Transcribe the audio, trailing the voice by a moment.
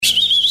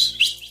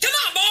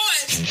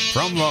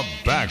From the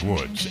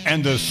backwoods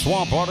and the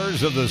swamp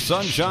waters of the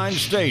Sunshine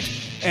State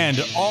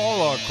and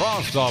all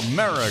across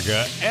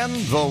America and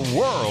the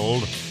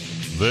world,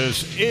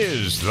 this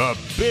is the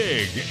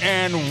Big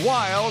and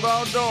Wild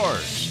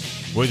Outdoors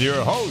with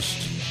your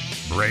host,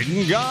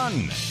 Braden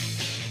Gunn,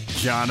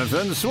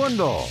 Jonathan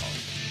Swindle,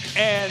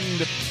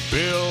 and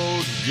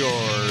Bill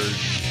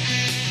George.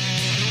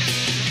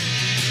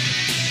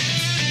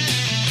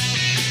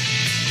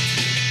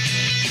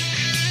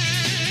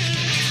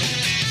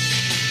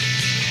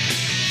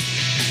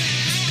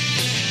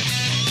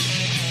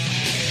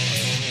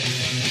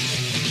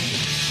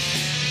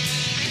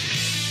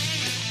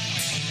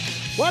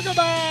 Welcome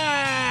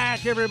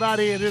back,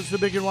 everybody. It is the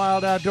Big and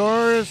Wild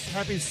Outdoors.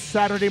 Happy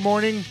Saturday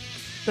morning.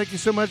 Thank you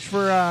so much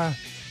for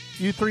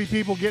you three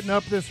people getting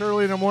up this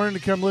early in the morning to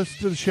come listen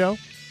to the show.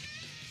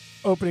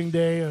 Opening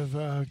day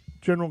of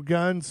General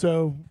Gun.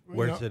 So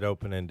where's it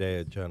opening day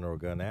at General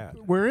Gun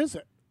at? Where is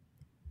it?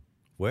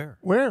 Where?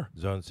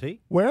 Zone C?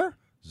 Where?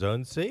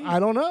 Zone C? I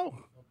don't know.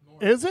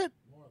 Is it?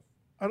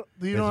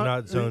 It's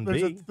not Zone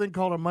There's B. a thing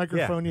called a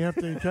microphone. Yeah. You have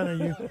to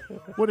kind of.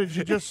 What did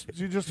you just?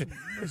 Is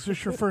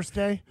this your first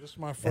day? This is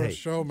my first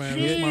show, man.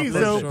 Jeez, this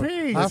is my first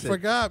OP. show. I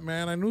forgot,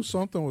 man. I knew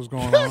something was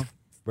going on.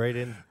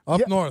 Braden,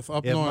 Up north.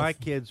 if my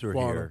kids were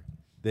Florida. here,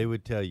 they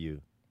would tell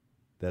you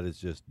that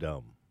it's just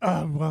dumb.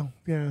 Well,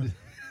 yeah.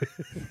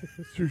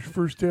 It's your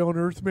first day on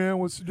Earth, man.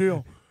 What's the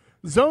deal?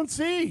 Zone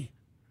C,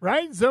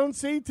 right? Zone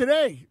C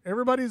today.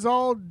 Everybody's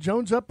all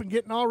jones up and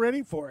getting all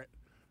ready for it.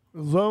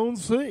 Zone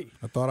C.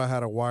 I thought I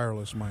had a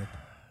wireless mic.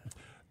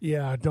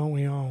 Yeah, don't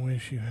we all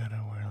wish you had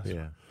a wireless?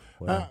 Yeah.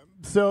 Well,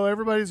 So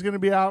everybody's going to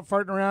be out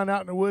farting around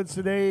out in the woods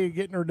today,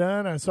 getting her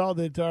done. I saw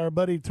that our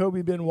buddy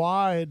Toby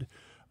Benoit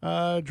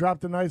had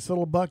dropped a nice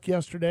little buck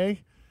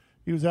yesterday.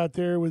 He was out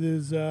there with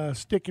his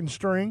stick and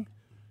string,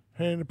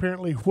 and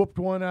apparently whooped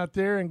one out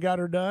there and got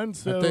her done.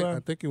 So I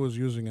think he was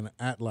using an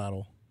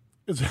atlatl.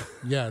 it's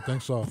Yeah, I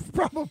think so.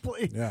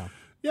 probably, Yeah.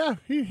 yeah,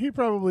 he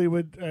probably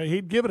would.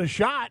 He'd give it a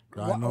shot.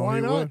 I know Why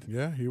he not? would.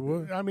 Yeah, he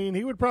would. I mean,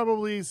 he would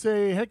probably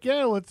say, heck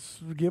yeah,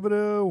 let's give it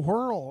a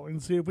whirl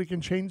and see if we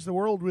can change the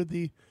world with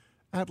the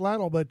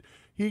atlatl. But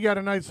he got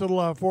a nice little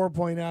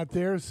 4-point out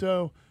there,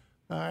 so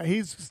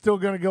he's still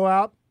going to go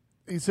out.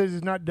 He says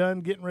he's not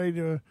done getting ready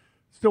to,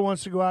 still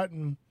wants to go out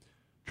and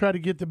try to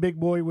get the big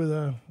boy with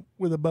a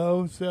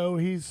bow. So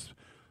he's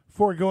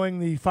foregoing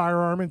the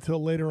firearm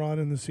until later on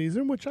in the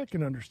season, which I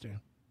can understand.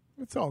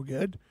 It's all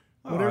good.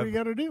 Whatever you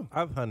got to do.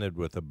 I've hunted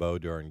with a bow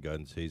during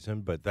gun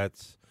season, but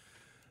that's,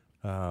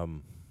 for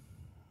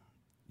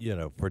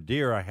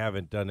deer, I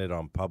haven't done it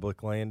on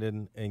public land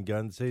in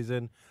gun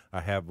season. I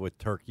have with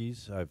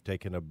turkeys. I've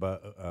taken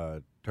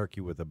a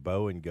turkey with a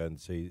bow in gun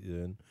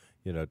season,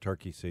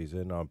 turkey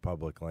season on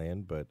public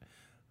land, but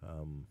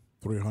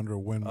 300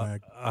 Win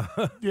Mag.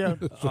 Yeah.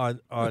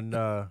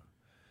 on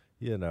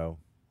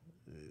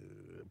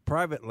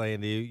private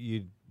land,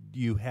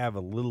 you have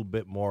a little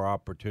bit more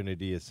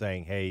opportunity of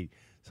saying, hey,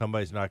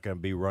 somebody's not going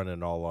to be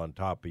running all on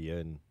top of you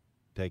and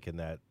taking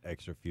that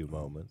extra few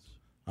moments.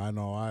 I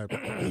know.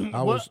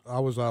 I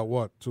was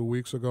out 2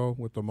 weeks ago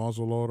with the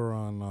muzzleloader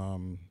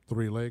on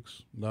Three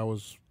Lakes. That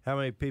was How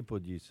many people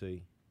did you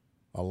see?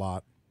 a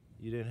lot.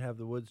 You didn't have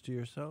the woods to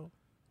yourself?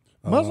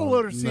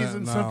 Muzzleloader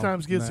season No,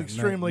 sometimes gets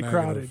extremely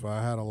crowded. negative.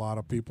 I had a lot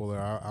of people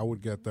there. I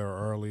would get there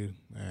early,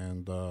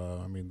 and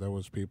there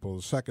was people.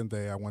 The second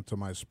day, I went to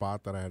my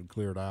spot that I had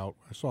cleared out.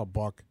 I saw a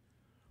buck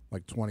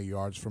like 20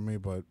 yards from me,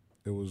 but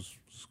it was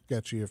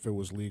sketchy if it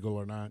was legal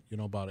or not.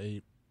 About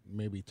 8,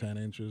 maybe 10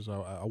 inches.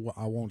 I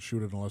won't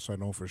shoot it unless I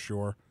know for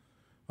sure.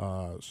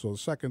 So the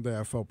second day,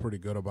 I felt pretty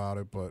good about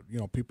it, but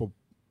people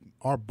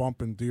are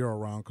bumping deer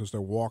around because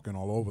they're walking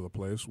all over the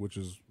place,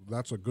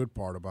 that's a good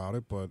part about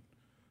it, but.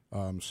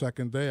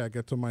 Second day, I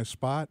get to my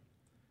spot,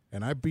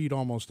 and I beat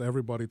almost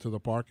everybody to the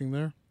parking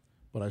there,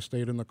 but I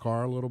stayed in the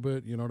car a little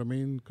bit, you know what I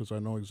mean, because I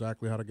know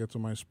exactly how to get to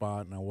my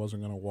spot, and I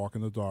wasn't going to walk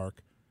in the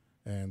dark.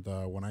 And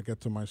when I get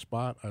to my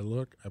spot, I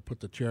look, I put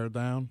the chair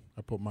down,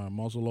 I put my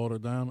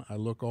muzzleloader down, I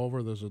look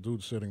over, there's a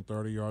dude sitting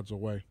 30 yards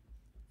away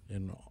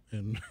in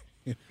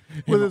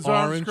With his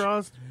arms orange,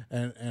 crossed.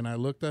 and I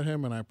looked at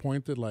him, and I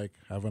pointed like,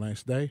 have a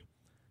nice day.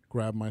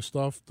 Grabbed my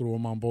stuff, threw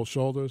them on both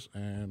shoulders,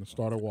 and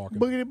started walking.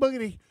 Boogity,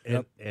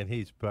 boogity. And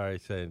he's probably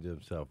saying to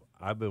himself,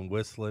 I've been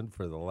whistling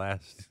for the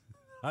last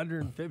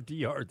 150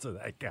 yards of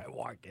that guy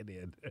walking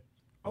in.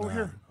 Over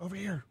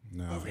here.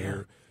 No, Over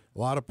here. a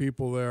lot of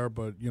people there,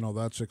 but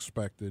that's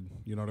expected.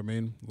 You know what I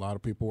mean? A lot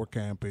of people were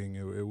camping.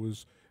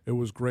 It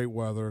was great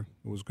weather.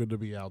 It was good to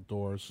be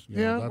outdoors.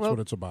 That's what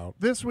it's about.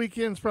 This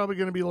weekend's probably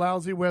going to be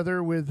lousy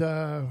weather with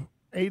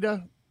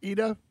Ada,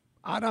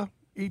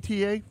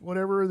 ETA,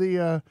 whatever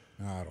the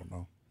I don't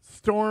know.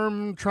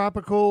 storm,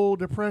 tropical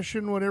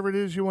depression, whatever it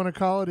is you want to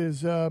call it,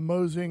 is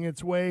moseying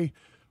its way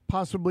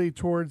possibly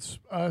towards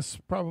us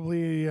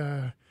probably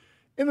in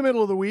the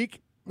middle of the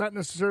week. Not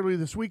necessarily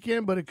this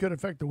weekend, but it could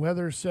affect the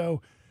weather.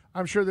 So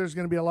I'm sure there's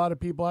going to be a lot of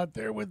people out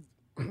there with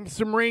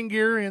some rain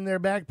gear in their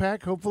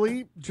backpack,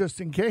 hopefully, just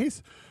in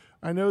case.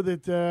 I know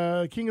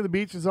that King of the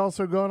Beach is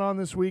also going on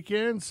this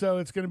weekend, so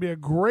it's going to be a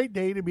great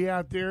day to be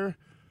out there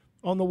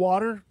on the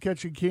water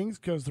catching kings,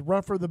 because the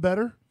rougher the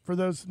better for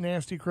those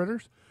nasty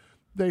critters.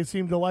 They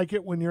seem to like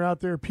it when you're out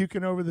there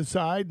puking over the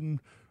side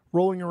and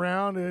rolling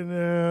around, and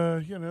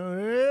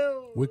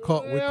we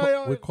call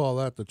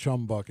that the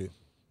chum bucket.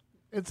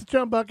 It's a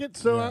chum bucket,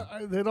 so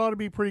Yeah. it ought to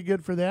be pretty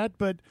good for that.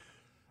 But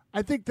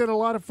I think that a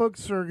lot of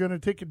folks are going to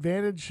take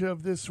advantage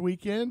of this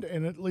weekend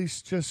and at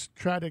least just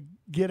try to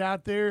get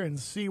out there and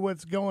see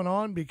what's going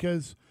on,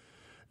 because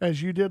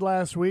as you did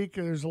last week,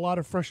 there's a lot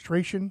of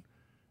frustration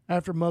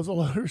after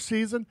muzzleloader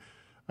season.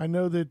 I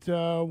know that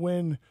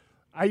when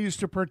I used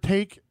to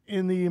partake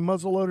in the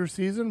muzzleloader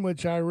season,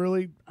 which I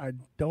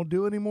don't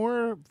do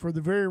anymore for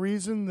the very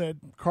reason that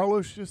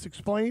Carlos just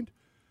explained.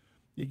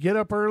 You get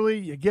up early,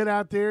 you get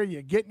out there,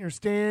 you get in your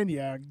stand,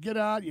 you get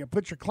out, you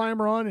put your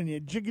climber on, and you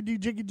jiggity,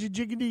 jiggity,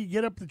 jiggity, you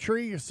get up the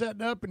tree, you're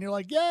setting up, and you're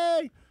like,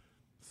 yay!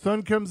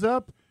 Sun comes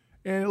up,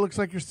 and it looks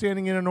like you're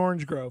standing in an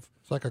orange grove.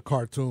 It's like a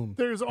cartoon.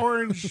 There's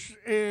orange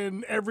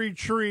in every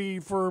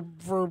tree for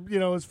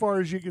as far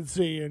as you can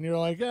see, and you're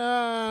like,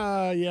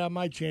 yeah,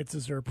 my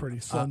chances are pretty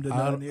slim to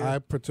none here. I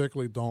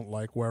particularly don't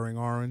like wearing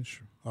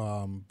orange,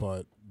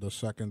 but the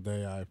second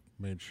day I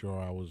made sure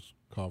I was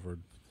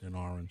covered in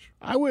orange.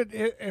 I would,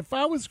 if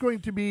I was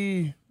going to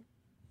be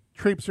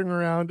traipsing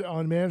around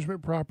on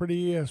management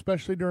property,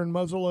 especially during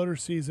muzzleloader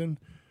season,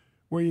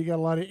 where you got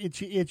a lot of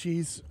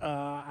itchies,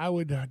 I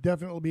would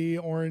definitely be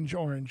orange.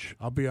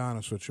 I'll be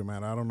honest with you,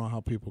 man. I don't know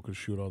how people could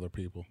shoot other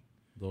people.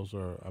 Those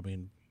are,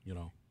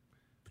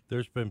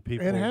 There's been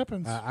people. It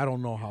happens. I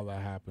don't know how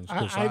that happens.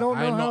 'Cause I don't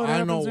know how it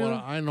happens either.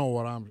 I know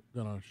what I'm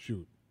gonna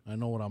shoot. I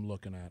know what I'm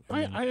looking at.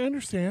 I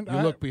understand.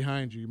 You look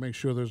behind you. You make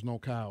sure there's no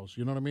cows.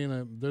 You know what I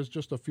mean? There's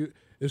just a few.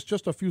 It's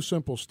just a few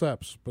simple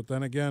steps. But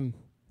then again,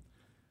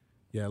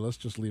 yeah, let's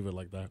just leave it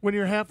like that. When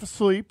you're half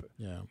asleep,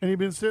 Yeah. and you've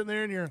been sitting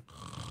there,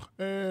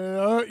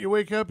 and you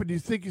wake up and you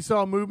think you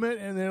saw movement,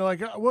 and they're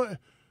like, what?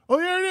 Oh,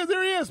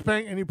 there he is,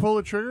 bang, and you pull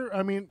the trigger.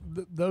 I mean,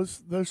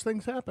 those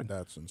things happen.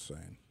 That's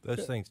insane.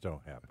 Those things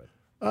don't happen.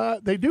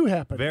 They do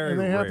happen. Very and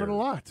they happen rare. a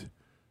lot.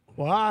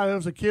 Well, there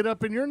was a kid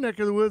up in your neck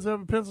of the woods up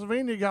in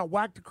Pennsylvania got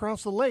whacked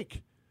across the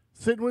lake,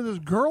 sitting with his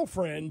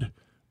girlfriend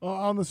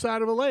on the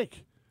side of a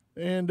lake,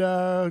 and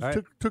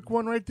took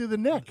one right through the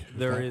neck.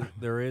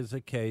 There is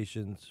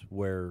occasions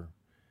where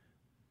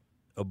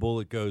a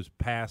bullet goes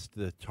past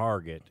the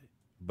target,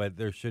 but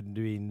there should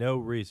be no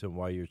reason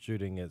why you're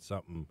shooting at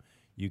something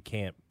you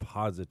can't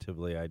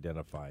positively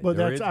identify. But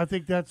I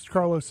think that's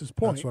Carlos's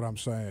point. That's what I'm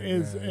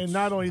saying. And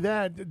not only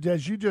that,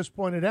 as you just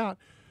pointed out,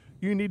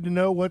 you need to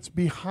know what's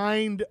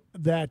behind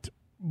that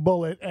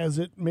bullet as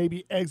it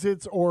maybe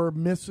exits or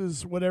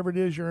misses whatever it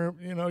is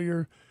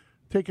you're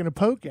taking a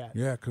poke at.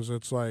 Yeah, because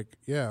it's like,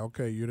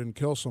 okay, you didn't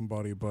kill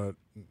somebody, but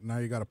now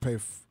you got to pay,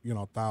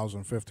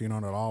 $1,000,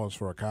 $1,500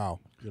 for a cow.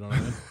 You know what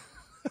I mean?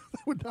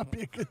 That would not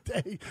be a good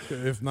day.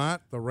 If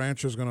not, the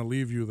rancher's going to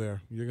leave you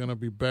there. You're going to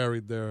be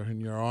buried there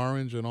in your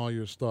orange and all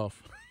your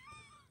stuff.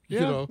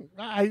 Yeah,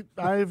 I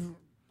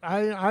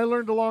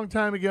learned a long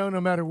time ago,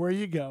 no matter where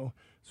you go,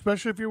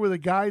 especially if you're with a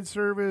guide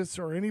service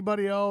or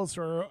anybody else,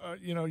 or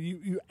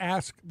you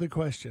ask the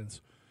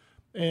questions.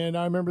 And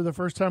I remember the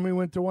first time we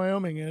went to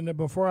Wyoming, and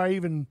before I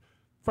even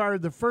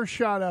fired the first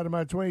shot out of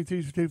my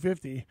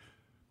 22-250,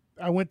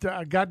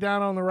 I got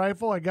down on the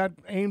rifle. I got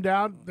aimed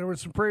out. There were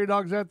some prairie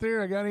dogs out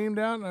there. I got aimed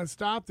out, and I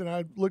stopped, and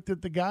I looked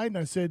at the guide, and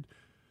I said,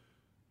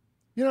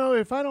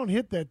 if I don't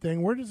hit that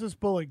thing, where does this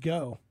bullet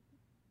go?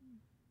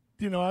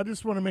 I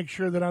just want to make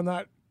sure that I'm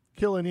not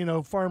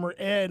killing, Farmer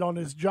Ed on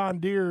his John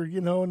Deere,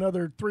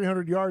 another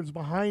 300 yards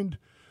behind,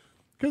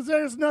 because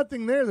there's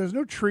nothing there. There's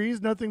no trees,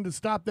 nothing to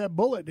stop that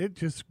bullet. It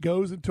just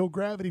goes until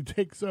gravity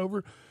takes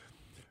over.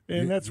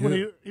 And that's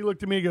when he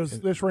looked at me and goes,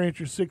 this ranch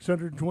is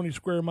 620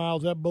 square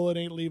miles. That bullet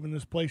ain't leaving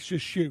this place.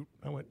 Just shoot.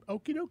 I went,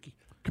 okie dokie.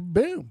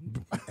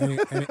 Kaboom.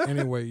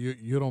 Anyway,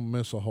 you don't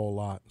miss a whole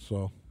lot.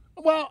 So,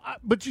 well,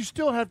 but you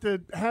still have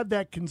to have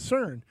that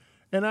concern.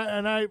 And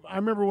I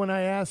remember when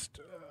I asked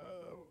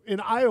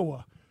in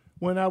Iowa,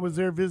 when I was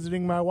there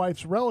visiting my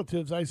wife's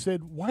relatives, I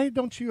said, why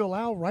don't you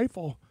allow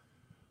rifle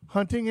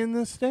hunting in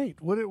this state?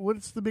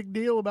 What's the big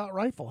deal about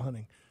rifle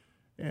hunting?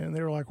 And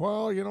they were like,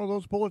 well,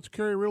 those bullets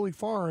carry really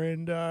far,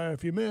 and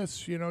if you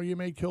miss, you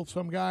may kill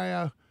some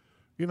guy,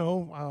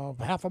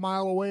 half a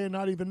mile away and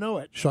not even know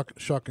it.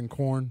 Shucking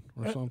corn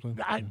or something.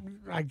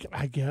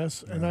 I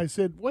guess. Yeah. And I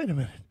said, wait a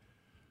minute.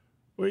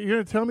 Well, you're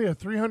going to tell me a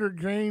 300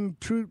 grain,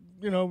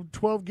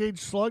 12 gauge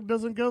slug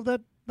doesn't go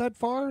that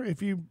far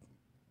if you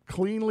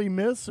cleanly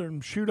miss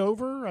and shoot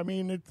over? I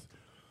mean,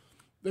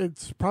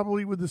 it's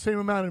probably with the same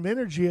amount of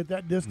energy at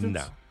that distance.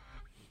 No.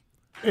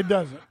 It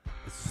doesn't.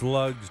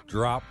 Slugs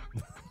drop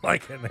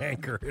like an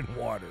anchor in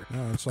water.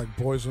 Yeah, it's like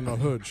Boys in the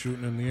Hood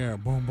shooting in the air.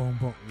 Boom, boom,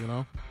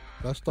 boom.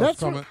 That stuff's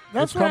coming.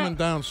 It's coming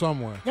down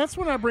somewhere. That's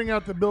when I bring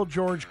out the Bill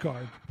George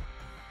card.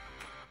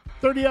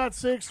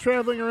 30-06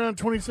 traveling around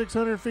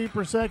 2,600 feet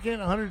per second,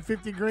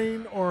 150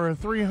 grain, or a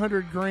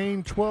 300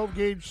 grain 12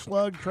 gauge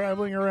slug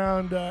traveling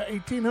around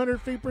 1,800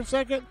 feet per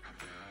second.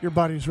 your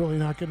body's really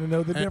not going to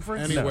know the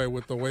difference. Anyway,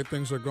 with the way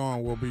things are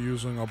going, we'll be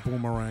using a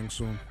boomerang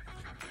soon.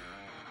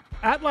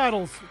 At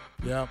Laddles,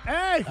 Yeah.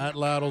 hey, At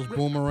Laddles,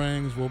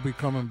 boomerangs will be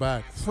coming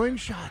back.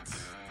 slingshots,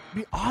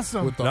 be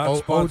awesome. With the Not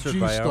sponsored OG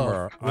by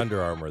stuff.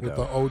 Under Armour, With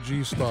though. the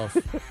OG stuff.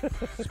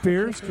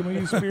 Spears, can we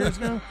use Spears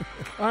now?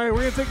 All right, we're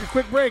going to take a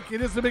quick break.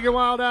 It is the Big and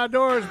Wild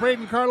Outdoors.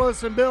 Braden,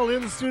 Carlos, and Bill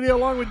in the studio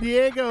along with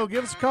Diego.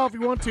 Give us a call if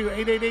you want to,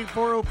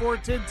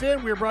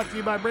 888-404-1010. We're brought to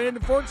you by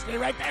Brandon Ford. Stay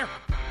right there.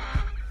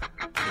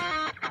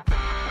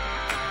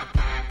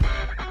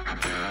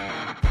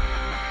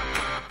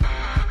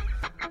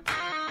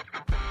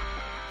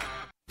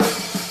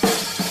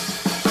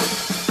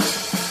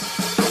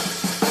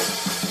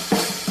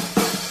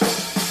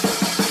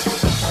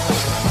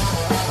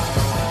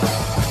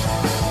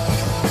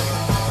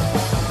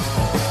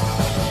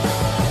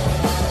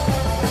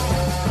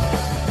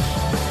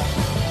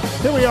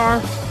 Here we are,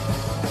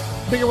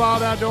 Big and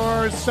Wild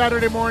Outdoors,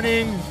 Saturday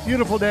morning,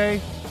 beautiful day.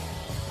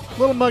 A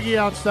little muggy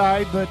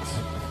outside, but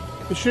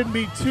it shouldn't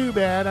be too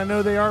bad. I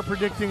know they are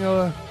predicting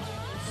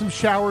some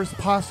showers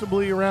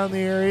possibly around the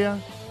area.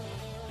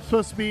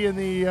 Supposed to be in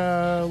the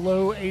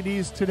low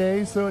 80s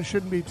today, so it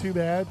shouldn't be too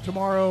bad.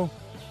 Tomorrow,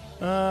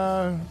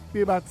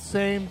 be about the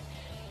same.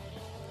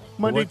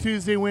 Monday,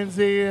 Tuesday,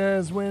 Wednesday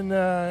is when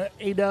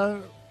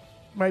Ada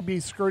might be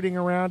skirting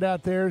around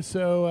out there.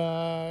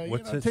 So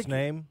What's its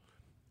name?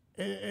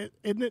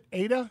 Isn't it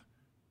Ada?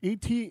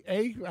 ETA?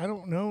 I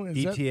don't know.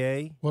 Is that,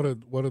 ETA? What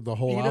did the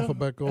whole Eda?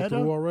 alphabet go Eda?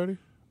 through already?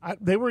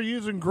 They were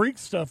using Greek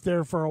stuff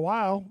there for a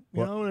while. You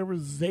What? know, there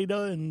was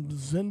Zeta and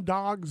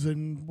Zendogs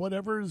and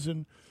whatevers,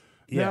 and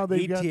Yeah, now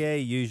they've got ETA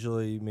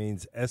usually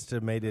means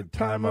estimated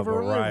time of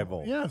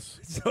arrival. Yes,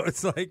 So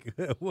it's like,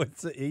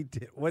 what's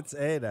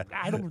ETA?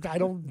 I don't know. I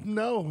don't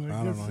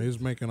know. He's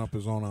making up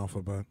his own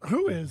alphabet.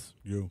 Who is?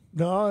 You.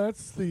 No,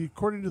 that's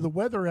according to the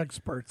weather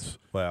experts.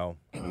 Well,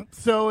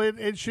 So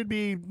it should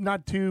be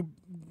not too.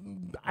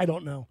 I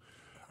don't know.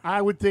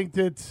 I would think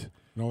that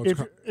No, it's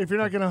if you're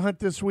not going to hunt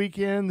this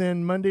weekend,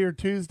 then Monday or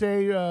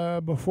Tuesday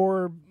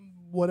before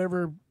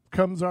whatever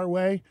comes our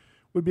way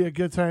would be a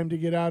good time to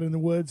get out in the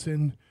woods.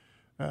 And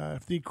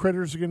if the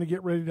critters are going to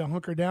get ready to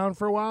hunker down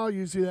for a while,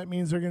 usually that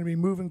means they're going to be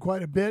moving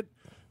quite a bit.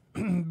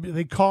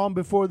 They calm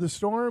before the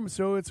storm,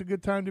 so it's a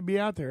good time to be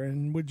out there.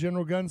 And with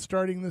General Guns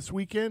starting this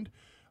weekend,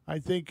 I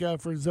think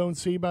for Zone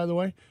C, by the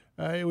way,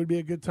 it would be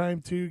a good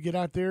time to get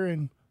out there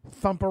and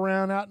thump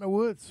around out in the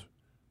woods.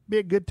 Be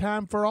a good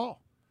time for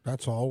all.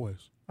 That's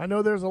always. I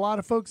know there's a lot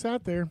of folks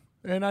out there,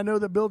 and I know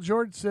that Bill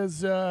George says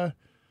that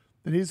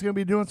he's going to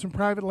be doing some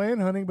private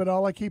land hunting, but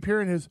all I keep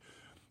hearing is,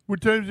 what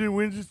time do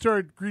winds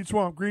start? Green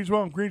Swamp, Green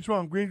Swamp, Green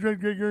Swamp, Green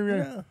Swamp, Green Swamp.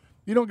 yeah.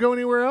 You don't go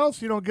anywhere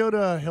else? You don't go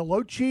to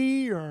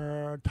Hilochi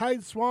or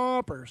Tide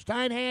Swamp or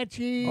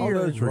Steinhatchee all or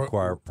those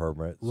require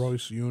permits.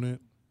 Royce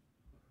Unit.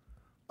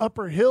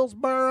 Upper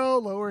Hillsboro,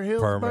 Lower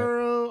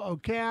Hillsboro,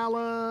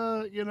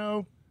 Ocala, you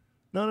know,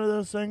 none of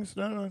those things.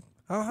 No.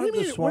 I'll What do hunt you the mean-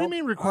 what do you swamp.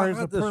 mean requires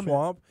I'll hunt a the permit?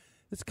 swamp.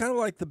 It's kind of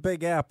like the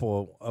Big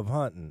Apple of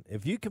hunting.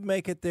 If you can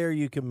make it there,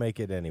 you can make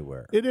it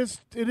anywhere. It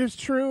is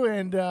true,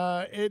 and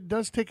it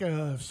does take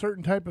a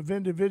certain type of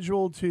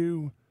individual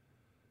to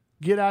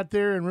get out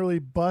there and really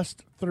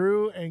bust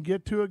through and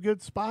get to a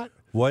good spot.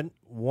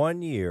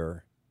 One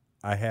year,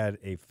 I had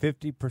a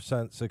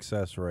 50%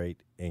 success rate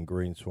in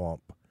Green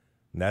Swamp.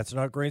 And that's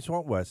not Green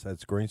Swamp West.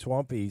 That's Green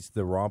Swamp East,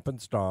 the Romp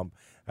and Stomp.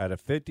 I had a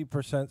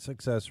 50%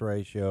 success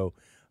ratio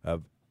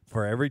of,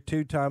 for every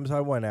 2 times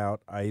I went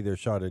out, I either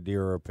shot a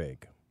deer or a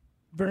pig.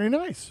 Very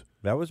nice.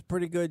 That was a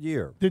pretty good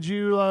year. Did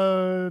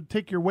you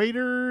take your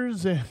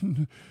waders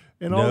and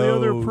all the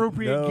other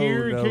appropriate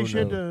gear in case you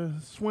had to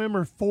swim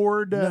or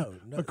ford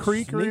a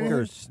creek or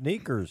anything?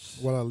 Sneakers.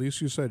 Well, at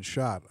least you said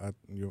shot.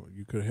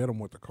 You could hit him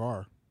with the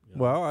car.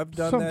 Well, I've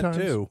done Sometimes.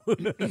 that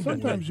too.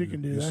 Sometimes you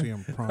can do You see that.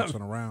 him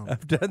prancing around.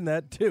 I've done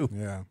that too.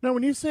 Yeah. Now,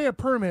 when you say a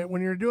permit,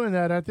 when you're doing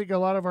that, I think a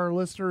lot of our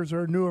listeners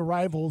or new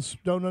arrivals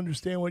don't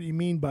understand what you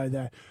mean by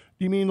that.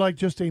 Do you mean like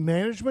just a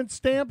management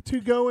stamp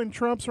to go and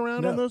trumps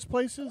around in those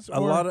places? A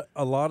lot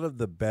of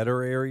the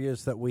better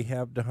areas that we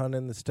have to hunt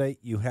in the state,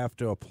 you have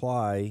to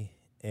apply.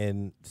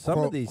 And some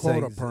of these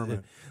quota things,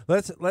 permit.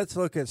 Let's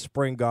look at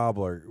spring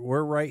gobbler.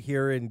 We're right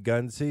here in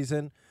gun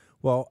season.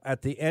 Well,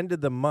 at the end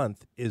of the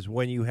month is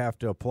when you have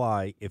to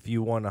apply if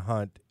you want to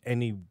hunt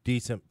any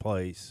decent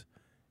place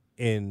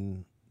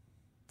in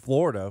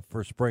Florida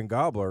for spring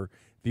gobbler.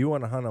 If you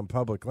want to hunt on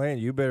public land,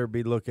 you better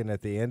be looking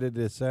at the end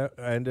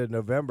of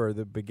November,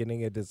 the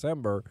beginning of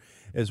December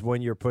is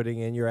when you're putting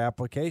in your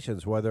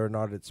applications, whether or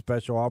not it's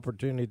special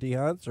opportunity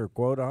hunts or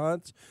quota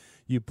hunts.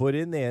 You put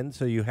in then,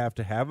 so you have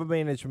to have a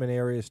management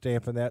area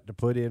stamping that to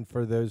put in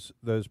for those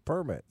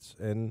permits.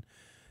 And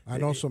I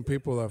know some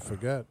people that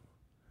forget.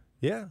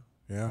 yeah.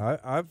 Yeah.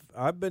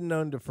 I've been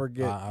known to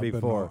forget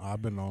before.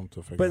 I've been known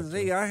to forget. But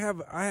see, too. I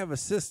have a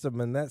system,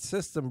 and that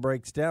system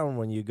breaks down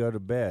when you go to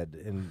bed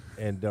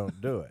and don't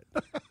do it.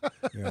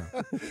 Yeah.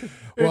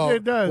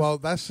 It does. Well,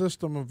 that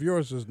system of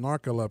yours is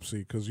narcolepsy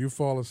because you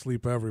fall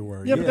asleep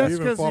everywhere. Yeah, you but that's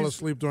even 'cause fall he's-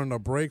 asleep during the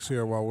breaks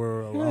here while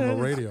we're Yeah, on the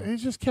radio.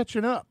 He's just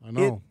catching up. I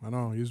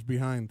know. He's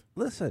behind.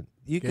 Listen,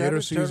 you got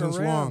Gator to turn season's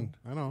around. long.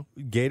 I know.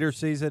 Gator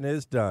season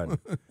is done.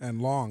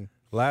 And long.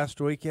 Last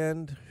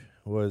weekend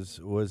was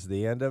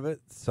the end of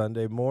it.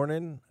 Sunday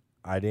morning,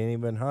 I didn't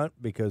even hunt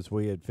because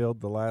we had filled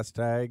the last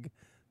tag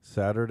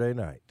Saturday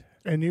night.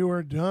 And you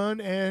were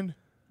done and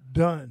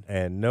done.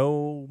 And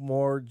no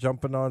more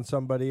jumping on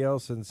somebody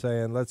else and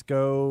saying, let's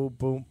go,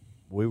 boom.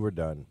 We were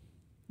done.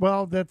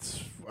 Well,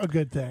 that's a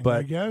good thing, But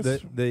I guess.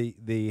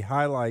 the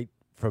highlight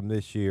from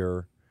this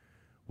year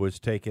was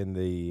taking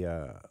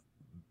the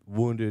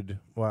wounded.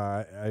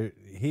 Well,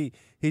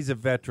 he's a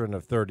veteran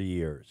of 30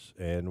 years,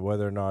 and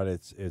whether or not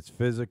it's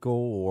physical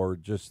or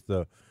just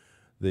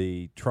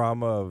the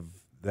trauma of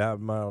that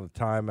amount of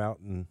time out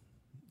and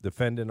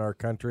defending our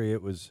country,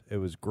 it was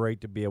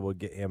great to be able to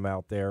get him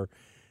out there.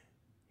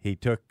 He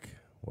took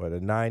a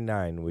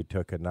 9.9. We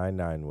took a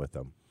 9.9 with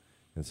him,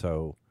 and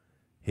so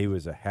he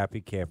was a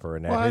happy camper.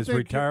 And at his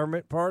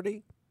retirement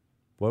party,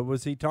 what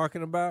was he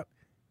talking about?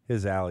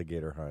 His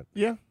alligator hunt.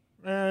 Yeah,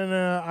 and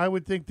I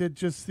would think that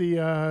just the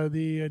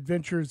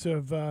adventures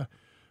of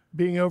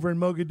being over in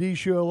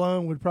Mogadishu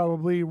alone would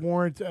probably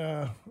warrant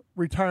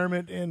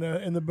retirement in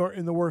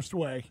the worst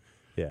way.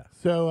 Yeah.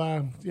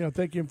 So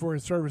thank him for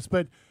his service.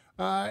 But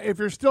if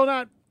you're still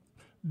not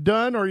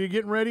done or you're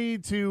getting ready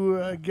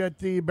to get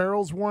the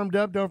barrels warmed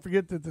up, don't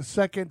forget that the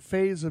second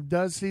phase of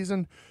Does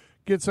season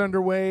gets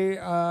underway.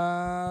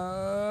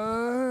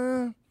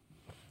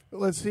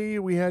 Let's see.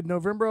 We had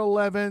November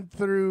 11th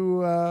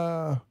through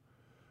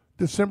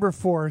December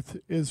 4th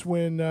is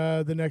when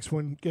the next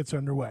one gets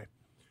underway.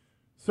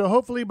 So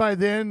hopefully by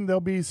then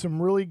there'll be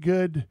some really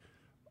good,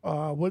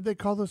 what do they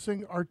call those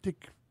things?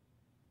 Arctic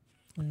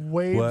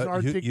waves, Well,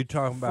 Arctic you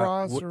talking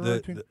frost.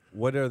 about Or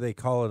what are they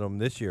calling them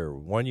this year?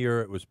 One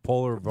year it was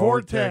polar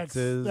vortex.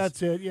 vortexes.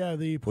 That's it. Yeah,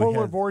 the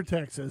polar had-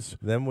 vortexes.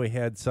 Then we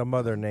had some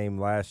other name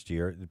last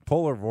year. The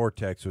polar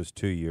vortex was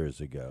 2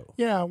 years ago.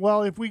 Yeah,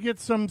 well, if we get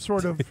some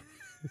sort of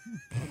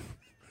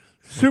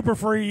super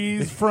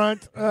freeze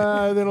front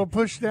that'll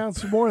push down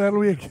some more,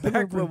 that'll be a good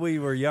Back one. when we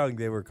were young,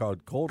 they were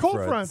called cold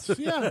fronts.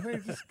 Yeah, they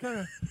just kind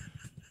of,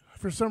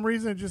 for some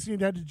reason, just you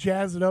had to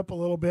jazz it up a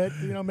little bit.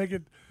 Make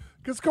it,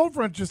 because cold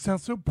front just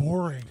sounds so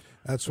boring.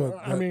 That's what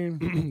I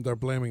mean. They're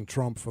blaming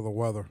Trump for the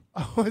weather.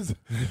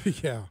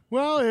 Yeah.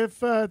 Well,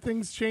 if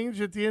things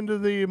change at the end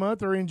of the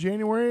month or in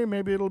January,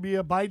 maybe it'll be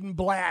a Biden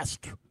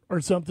blast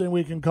or something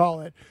we can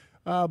call it.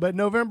 But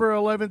November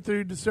 11th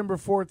through December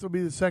 4th will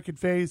be the second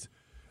phase.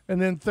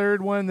 And then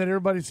third one that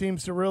everybody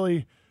seems to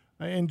really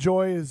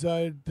enjoy is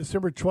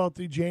December 12th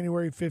through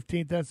January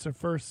 15th. That's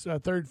the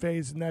third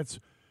phase, and that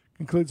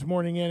concludes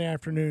morning and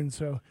afternoon.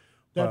 So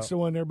that's the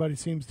one everybody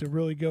seems to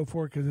really go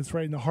for because it's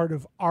right in the heart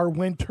of our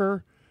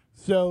winter.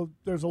 So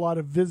there's a lot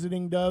of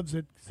visiting doves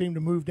that seem to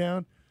move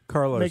down.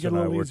 Carlos and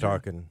I were easier.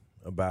 talking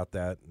about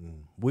that,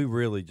 and we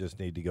really just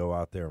need to go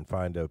out there and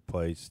find a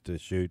place to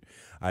shoot.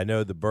 I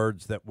know the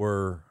birds that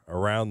were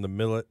around the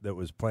millet that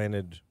was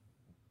planted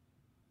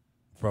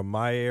from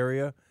my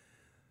area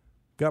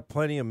got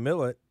plenty of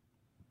millet,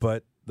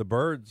 but the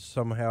birds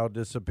somehow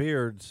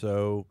disappeared,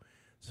 so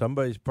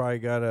somebody's probably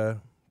got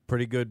a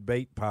pretty good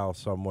bait pile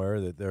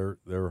somewhere that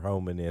they're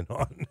homing in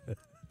on.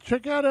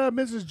 Check out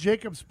Mrs.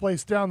 Jacobs'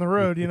 place down the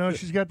road.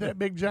 She's got that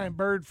big giant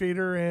bird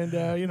feeder, and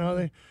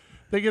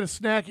they get a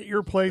snack at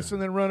your place and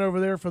then run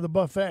over there for the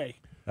buffet.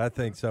 I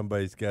think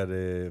somebody's got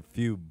a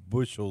few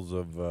bushels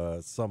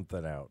of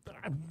something out.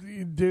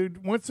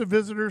 Dude, once the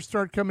visitors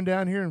start coming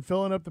down here and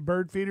filling up the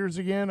bird feeders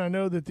again, I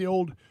know that the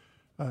old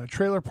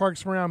trailer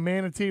parks around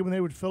Manatee, when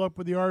they would fill up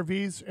with the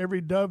RVs,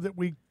 every dove that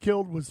we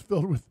killed was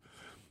filled with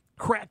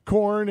cracked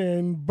corn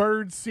and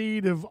bird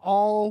seed of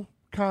all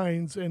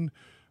kinds, and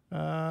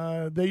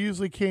they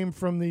usually came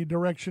from the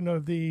direction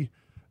of the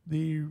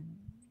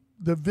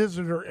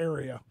visitor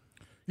area,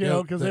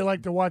 because they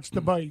like to watch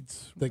the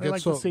bites. They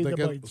like to see the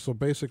bites. So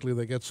basically,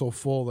 they get so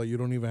full that you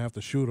don't even have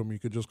to shoot them. You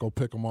could just go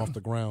pick them off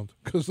the ground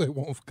because they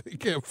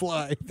can't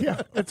fly.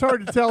 Yeah, it's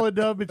hard to tell a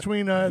dove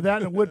between that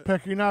and a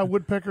woodpecker. A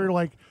woodpecker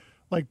like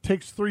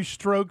takes 3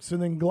 strokes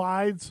and then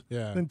glides.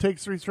 Yeah. Then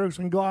takes 3 strokes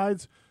and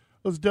glides.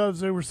 Those doves,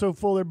 they were so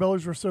full, their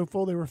bellies were so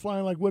full, they were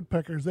flying like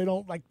woodpeckers. They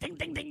don't like ding,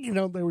 ding, ding,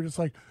 they were just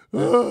like,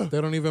 ugh.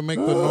 They don't even make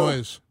the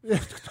noise.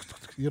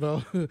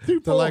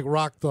 They're like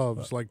rock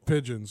doves, like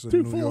pigeons in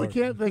Too New full,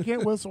 York. they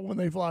can't whistle when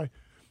they fly.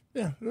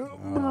 Yeah,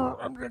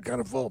 I'm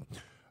kind of full.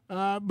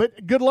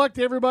 But good luck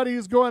to everybody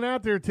who's going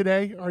out there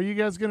today. Are you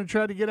guys going to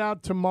try to get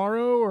out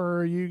tomorrow,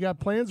 or you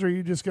got plans, or are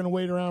you just going to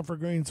wait around for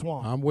Green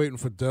Swamp? I'm waiting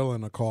for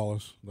Dylan to call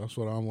us. That's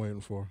what I'm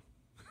waiting for.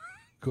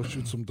 Go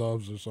shoot some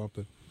doves or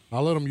something.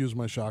 I'll let him use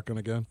my shotgun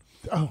again.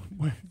 Oh,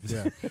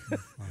 Yeah.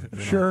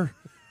 sure.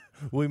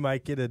 We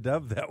might get a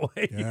dove that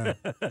way. Yeah.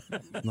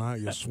 Nah,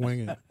 you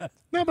swing it.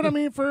 No, but I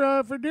mean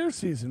for deer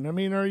season. I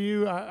mean, are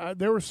you?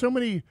 There were so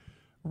many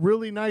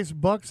really nice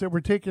bucks that were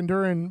taken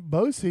during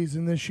bow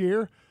season this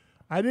year.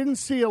 I didn't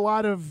see a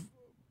lot of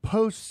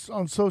posts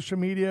on social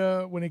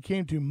media when it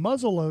came to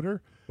muzzleloader,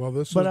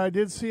 but I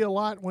did see a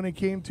lot when it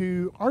came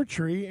to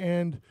archery,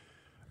 and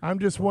I'm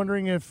just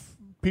wondering if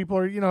people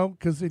are,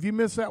 because if you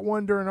miss that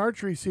one during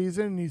archery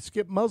season and you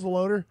skip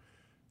muzzleloader,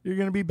 you're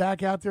going to be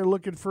back out there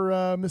looking for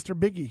Mr.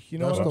 Biggie. You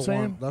know what I'm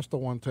saying? That's the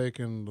one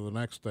taken the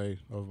next day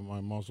of my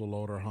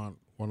muzzleloader hunt.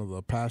 One of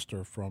the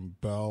pastor from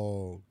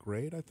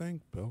Belgrade, I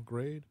think.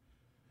 Belgrade.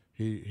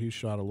 He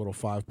shot a little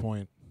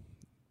 5-point,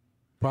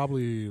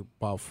 probably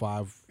about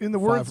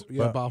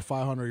about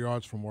 500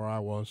 yards from where I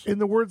was. In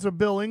the words of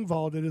Bill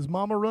Engvall, did his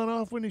mama run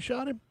off when he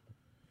shot him?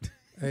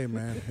 Hey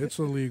man, it's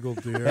a legal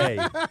deer. Hey,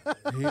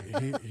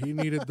 he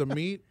needed the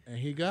meat and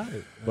he got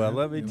it. well,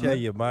 let me tell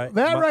you,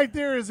 That right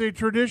there is a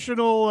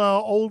traditional,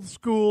 old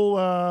school.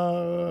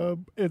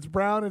 It's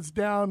brown, it's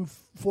down,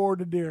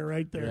 Florida deer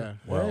right there. Yeah.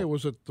 Well- Hey, it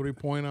was a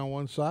 3-point on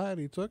one side.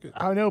 He took it.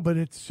 I know, but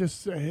it's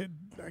just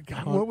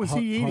God, what was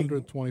he eating?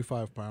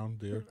 125-pound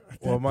deer.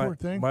 Well, poor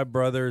thing. my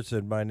brothers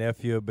and my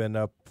nephew have been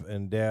up,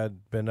 and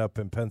Dad been up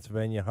in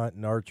Pennsylvania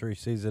hunting archery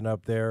season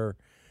up there.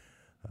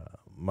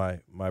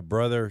 My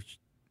brother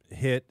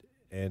hit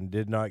and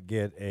did not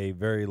get a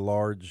very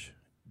large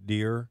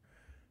deer,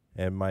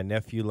 and my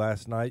nephew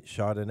last night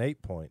shot an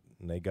 8-point,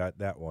 and they got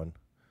that one.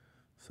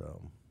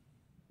 So,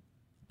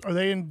 Are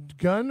they in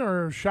gun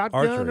or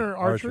shotgun Archery. or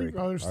archery? Archery.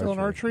 Oh, they're still in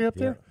Archery, archery up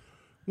there.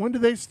 When do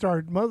they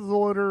start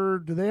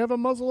muzzleloader? Do they have a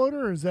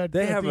muzzleloader, or is that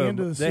they at have the end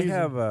of the season? They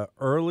have a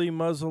early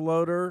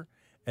muzzleloader,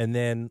 and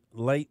then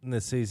late in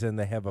the season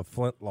they have a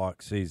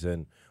flintlock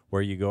season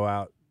where you go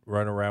out,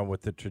 run around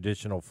with the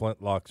traditional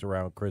flintlocks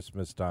around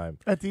Christmas time.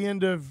 At the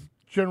end of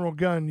General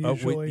Gun,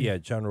 usually. Yeah,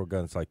 General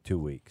Gun's like 2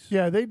 weeks.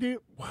 Yeah, they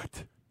do.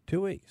 What?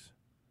 2 weeks.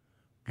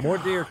 More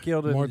deer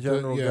killed in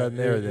General Gun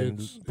there than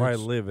probably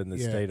live in the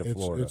state of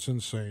Florida. It's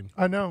insane.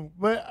 I know,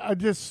 but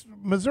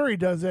Missouri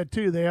does that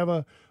too. They have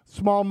a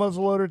small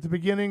muzzleloader at the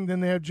beginning, then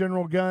they have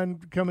General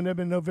Gun coming up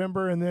in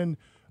November, and then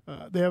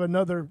they have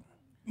another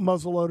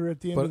muzzleloader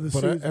at the end of the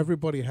season. But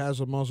everybody has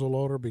a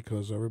muzzleloader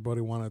because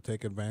everybody want to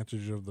take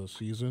advantage of the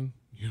season.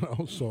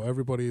 So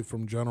everybody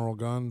from General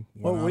Gun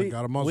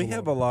got a muzzleloader. We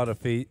have a lot of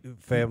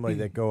family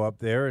that go up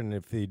there, and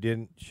if you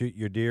didn't shoot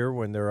your deer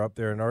when they're up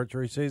there in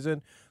archery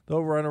season,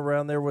 they'll run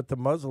around there with the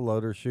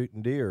muzzleloader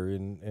shooting deer,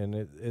 and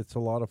it's a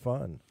lot of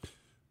fun.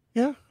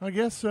 Yeah, I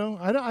guess so.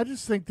 I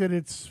just think that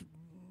it's,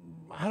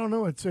 I don't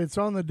know, it's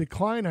on the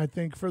decline, I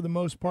think, for the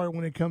most part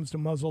when it comes to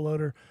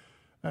muzzleloader.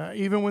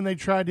 Even when they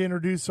tried to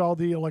introduce all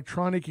the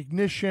electronic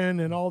ignition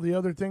and all the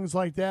other things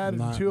like that,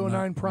 and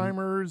 209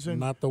 primers. And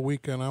not the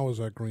weekend I was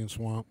at Green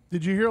Swamp.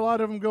 Did you hear a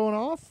lot of them going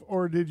off,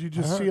 or did you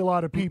just see a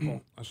lot of people?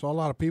 I saw a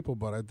lot of people,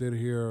 but I did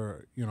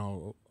hear,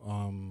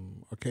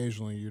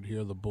 occasionally you'd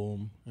hear the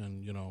boom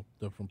and,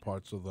 different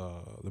parts of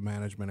the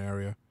management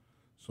area.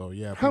 So,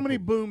 yeah. How many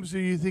booms do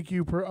you think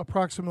you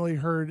approximately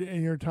heard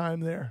in your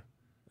time there?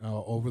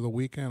 Over the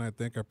weekend, I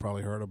think I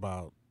probably heard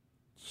about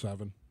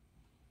 7.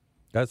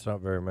 That's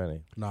not very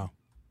many. No.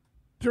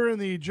 During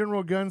the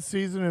General Gun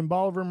season in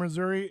Bolivar,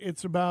 Missouri,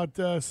 it's about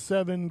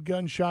 7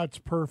 gunshots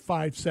per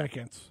 5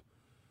 seconds.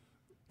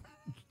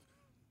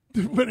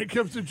 When it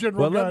comes to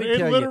General Gun,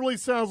 it literally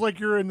sounds like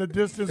you're in the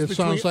distance it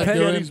between sounds like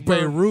you're in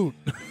Beirut.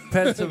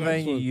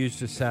 Pennsylvania used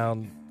to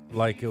sound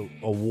like a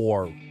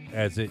war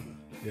as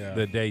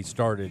the day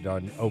started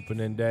on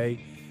opening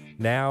day.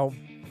 Now,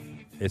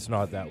 it's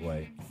not that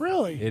way.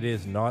 Really? It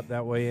is not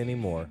that way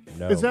anymore.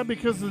 No. Is that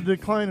because of the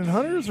decline in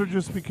hunters, or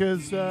just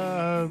because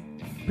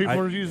people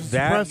are using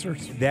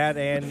suppressors? That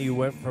and you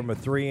went from a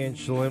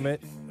 3-inch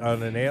limit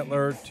on an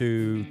antler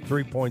to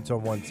 3 points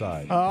on one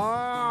side.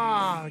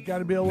 Got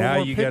to be a little now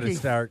more you picky. got to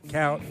start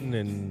counting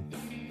and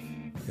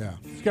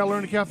Just got to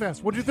learn to count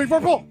fast. 1, 2, 3,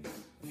 4, pull.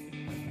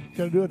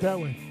 Got to do it that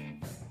way.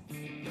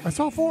 I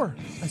saw 4.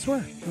 I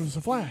swear, it was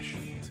a flash.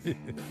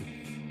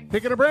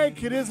 Taking a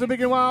break. It is the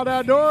Big and Wild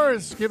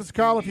Outdoors. Give us a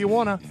call if you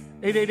want to.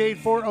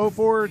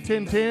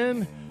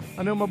 888-404-1010.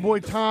 I know my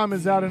boy Tom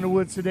is out in the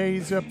woods today.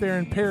 He's up there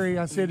in Perry.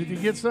 I said, if you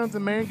get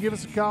something, man, give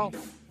us a call.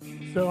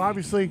 So,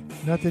 obviously,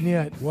 nothing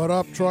yet. What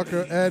up,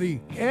 trucker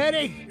Eddie?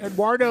 Eddie!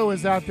 Eduardo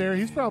is out there.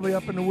 He's probably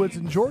up in the woods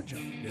in Georgia.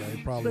 Yeah,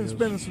 he probably Been is.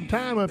 spending some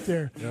time up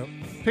there. Yep.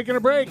 Taking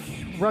a break.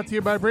 Brought to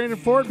you by Brandon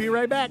Ford. Be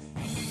right back.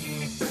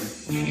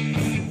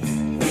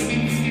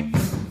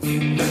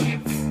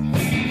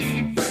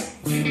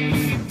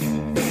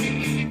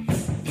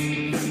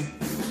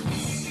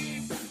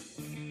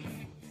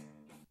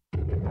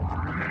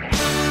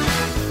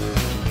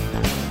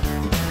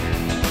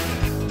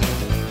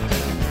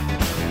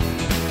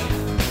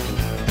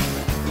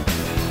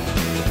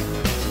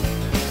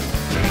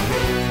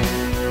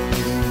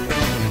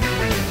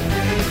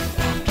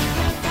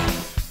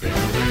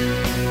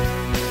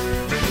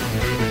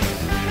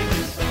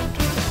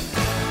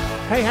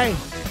 Hey.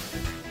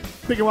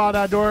 Big and Wild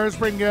Outdoors,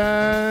 Spring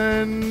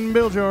Gun,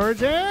 Bill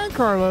George, and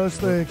Carlos,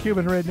 the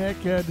Cuban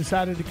redneck,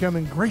 decided to come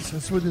and grace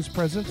us with his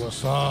presence.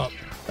 What's up?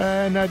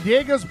 And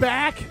Diego's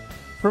back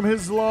from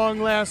his long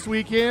last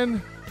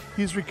weekend.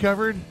 He's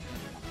recovered.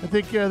 I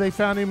think they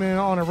found him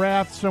on a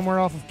raft somewhere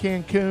off of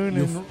Cancun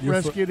and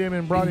rescued him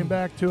and brought him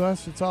back to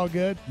us. It's all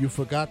good. You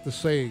forgot to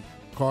say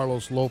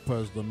Carlos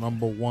Lopez, the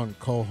 #1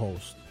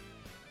 co-host.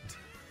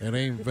 It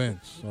ain't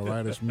Vince, all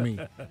right? It's me.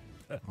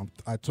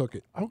 I took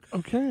it. Oh,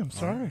 okay, I'm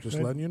sorry. just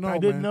letting you know, I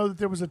didn't man. know that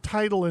there was a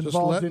title Just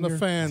involved letting in the your...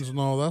 fans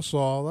know. That's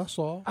all. That's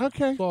all.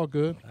 Okay. It's all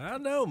good. I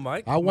know,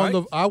 Mike. I won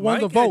Mike, the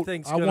Mike, vote.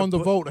 think's I gonna won the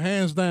put- vote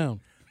hands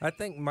down. I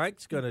think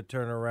Mike's going to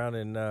turn around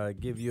and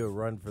give you a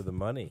run for the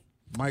money.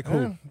 Mike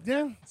who?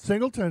 Yeah,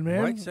 Singleton,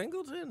 man. Mike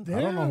Singleton. Yeah,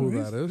 I don't know who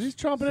he's- that is. He's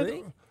chomping See?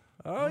 at...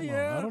 Oh,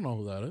 yeah. I don't know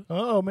who that is.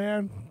 Oh,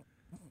 man.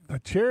 The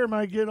chair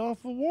might get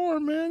awful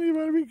warm, man. You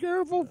better be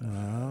careful.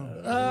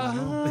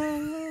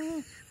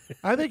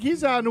 I think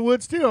he's out in the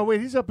woods, too. Oh,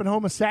 wait, he's up in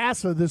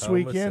Homosassa this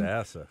weekend.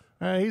 Homosassa.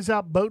 He's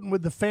out boating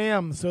with the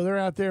fam, so they're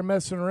out there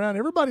messing around.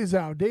 Everybody's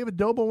out. David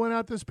Doble went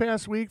out this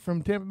past week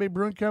from Tampa Bay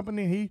Brewing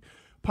Company. He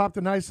popped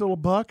a nice little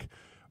buck,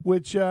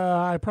 which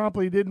I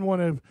promptly didn't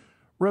want to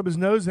rub his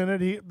nose in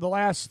it. The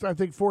last, I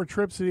think, 4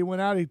 trips that he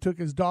went out, he took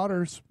his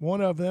daughters,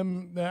 one of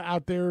them,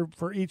 out there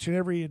for each and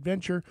every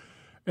adventure.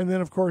 And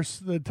then, of course,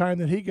 the time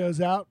that he goes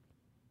out,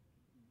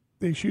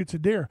 he shoots a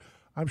deer.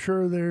 I'm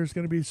sure there's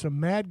going to be some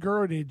mad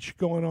girdage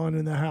going on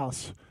in the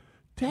house.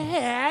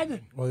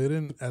 Dad! Well, he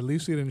didn't. At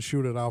least he didn't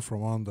shoot it out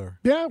from under.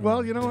 Yeah,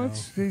 well,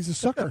 he's a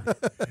sucker.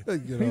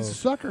 You know, He's a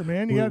sucker,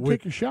 man. You got to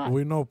take your shot.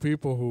 We know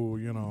people who,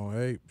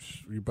 hey,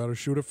 you better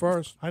shoot it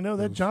first. I know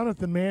that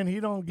Jonathan, man. He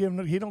don't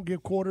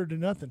give quarter to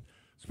nothing.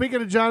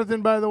 Speaking of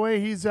Jonathan, by the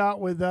way, he's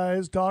out with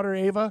his daughter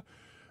Ava.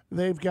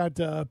 They've got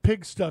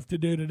pig stuff to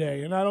do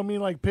today, and I don't mean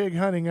like pig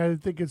hunting. I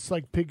think it's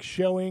like pig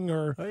showing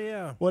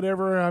or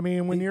whatever. I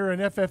mean, when you're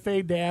an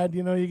FFA dad,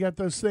 you got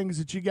those things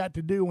that you got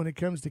to do when it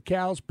comes to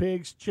cows,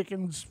 pigs,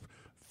 chickens,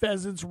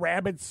 pheasants,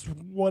 rabbits,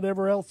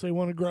 whatever else they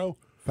want to grow.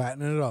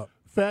 Fatten it up.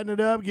 Fatten it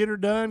up, get her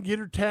done, get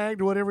her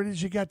tagged, whatever it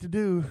is you got to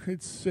do.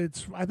 It's.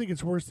 I think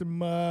it's worse than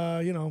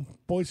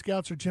Boy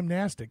Scouts or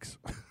gymnastics.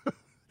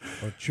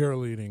 Or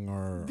cheerleading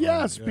or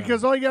Yes,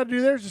 because all you got to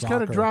do there is just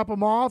kind of Soccer. drop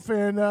them off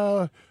and,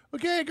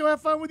 okay, go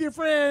have fun with your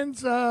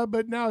friends.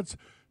 But now it's,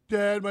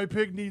 Dad, my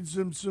pig needs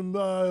some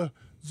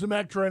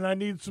Zemectra, and I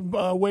need some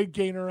weight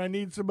gainer. I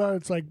need some,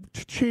 it's like,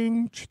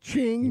 cha-ching,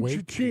 cha-ching,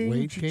 Weight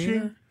cha-ching, cha-ching.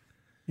 gainer?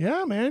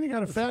 Yeah, man, you got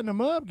to fatten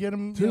them up, get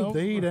them, Dude,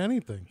 they eat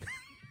anything.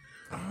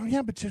 Oh,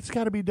 yeah, but it's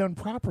got to be done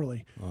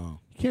properly. Oh,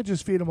 You can't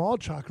just feed them all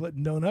chocolate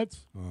and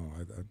donuts,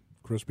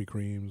 Krispy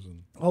Kremes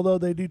and although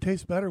they do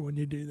taste better when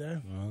you do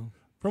that. well,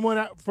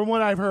 From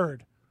what I've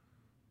heard.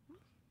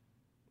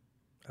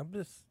 I'm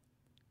just.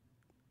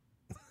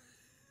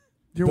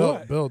 You're Bill,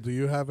 what? Bill, do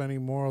you have any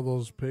more of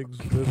those pigs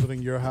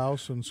visiting your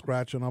house and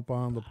scratching up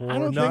on the porch? I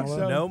don't and think all so.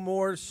 that? No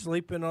more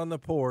sleeping on the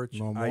porch.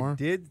 No more?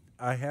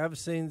 I have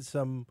seen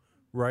some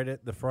right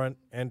at the front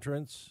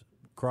entrance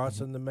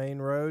crossing the main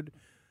road.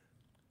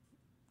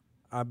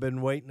 I've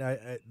been waiting.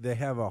 They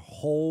have a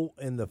hole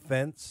in the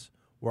fence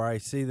where I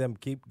see them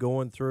keep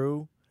going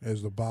through.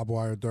 Is the barbed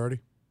wire dirty?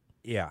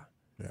 Yeah,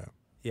 Yeah.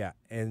 yeah,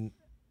 and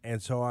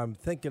so I'm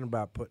thinking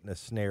about putting a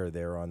snare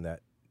there on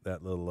that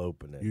little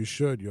opening. You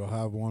should. You'll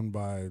have one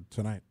by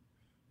tonight.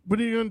 What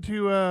are you going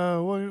to,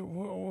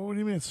 what do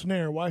you mean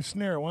snare? Why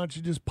snare? Why don't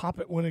you just pop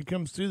it when it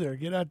comes through there?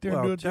 Get out there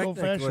and do well, it the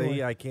old-fashioned technically,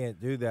 way. I can't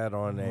do that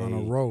on On a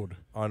road.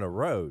 On a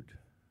road.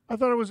 I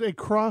thought it was a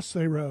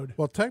cross-a road.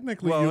 Well,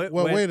 technically, Well,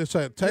 wait a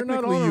second. You're not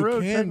Technically, on a you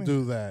road, can technically.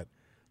 do that.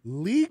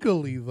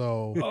 Legally,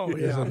 though,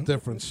 is a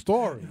different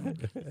story.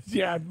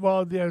 Yeah,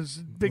 well, there's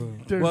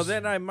big. There's, Well,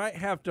 then I might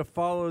have to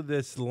follow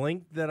this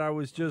link that I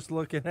was just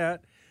looking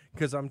at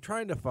because I'm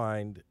trying to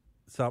find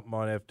something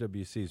on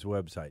FWC's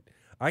website.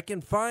 I can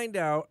find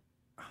out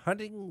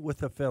hunting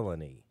with a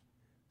felony.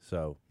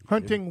 So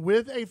hunting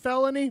with a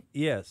felony.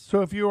 yes,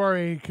 So if you are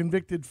a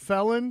convicted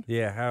felon,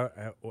 yeah.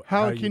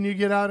 how can you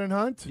get out and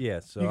hunt?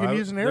 Yes, so You can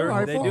use an air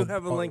They rifle. do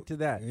have a link to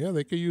that. Yeah,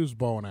 they could use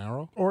bow and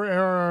arrow Or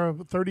a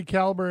 30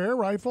 caliber air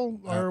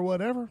rifle or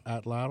whatever.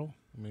 at Laddle.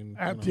 I mean,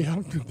 At you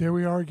know. there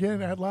we are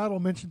again. At Laddle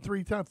mentioned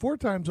 4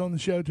 times on the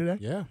show today.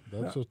 Yeah,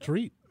 that's a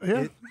treat.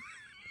 Yeah,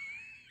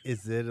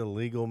 Is it a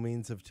legal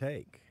means of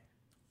take?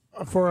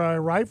 for a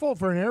rifle,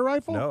 for an air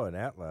rifle. No, an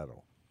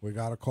atlatl. We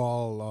got to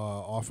call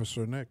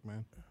Officer Nick,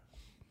 man.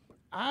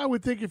 I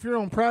would think if you're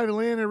on private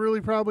land, it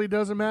really probably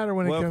doesn't matter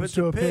when Well, it if comes it's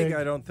to a pig, pig.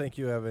 I don't think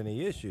you have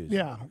any issues.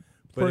 Yeah,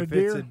 But for if a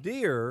deer, it's a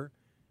deer,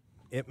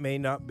 it may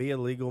not be a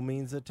legal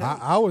means of take.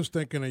 I was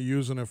thinking of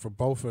using it for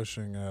bow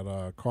fishing at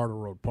Carter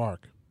Road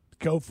Park.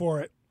 go for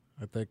it.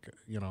 I think,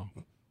 You're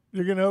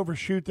going to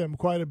overshoot them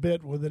quite a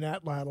bit with an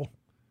atlatl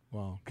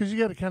well, because you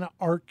got to kind of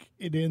arc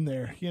it in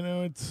there.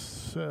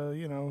 It's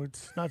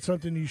it's not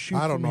something you shoot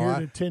I don't from know. here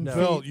to 10 feet.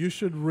 Phil, you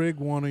should rig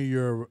one of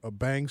your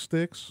bang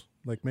sticks,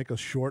 like make a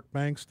short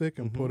bang stick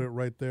and put it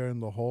right there in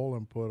the hole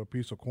and put a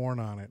piece of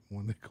corn on it.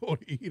 When they go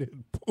to eat it,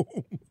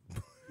 boom.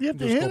 You have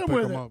to Just hit go them pick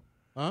with 'em it. up.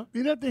 Huh?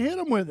 You'd have to hit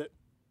them with it.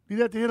 You'd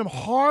have to hit them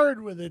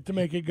hard with it to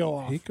make it go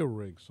off. He could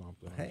rig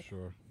something, I'm Hey.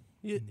 sure.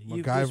 You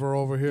MacGyver just,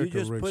 over here You could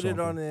just rig put something.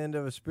 it on the end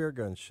of a spear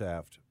gun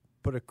shaft.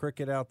 Put a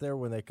cricket out there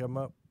when they come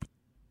up.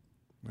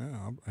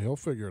 Yeah, he'll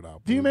figure it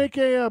out. Do you believe make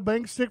a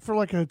bank stick for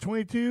like a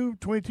 22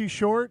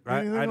 short? I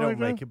anything don't like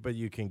make that? it, but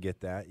you can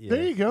get that. Yes.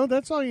 There you go.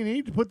 That's all you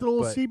need to put the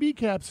little But- CB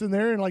caps in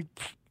there and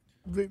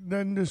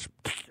then just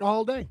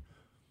all day.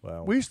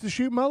 Well, We used to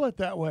shoot mullet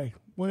that way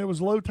when it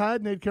was low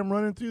tide and they'd come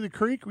running through the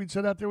creek, we'd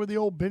sit out there with the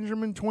old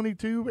Benjamin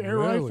 22 air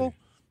Really? rifle,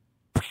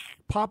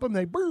 pop them,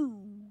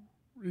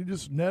 you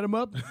just net them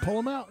up, pull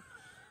them out.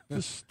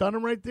 Just stun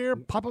them right there,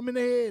 pop them in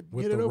the head,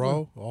 With get it the over.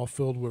 row, all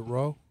filled with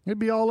row. It'd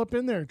be all up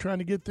in there trying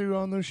to get through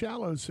on those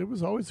shallows. It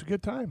was always a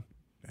good time.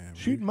 Damn,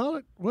 Shooting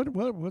mullet,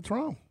 what's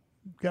wrong?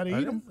 Got to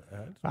eat them.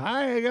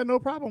 I I got no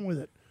problem with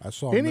it. I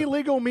saw Any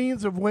legal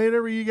means of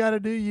whatever you got to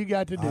do, you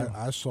got to do.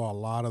 I saw a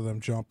lot of them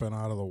jumping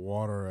out of the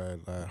water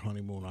at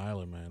Honeymoon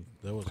Island, man.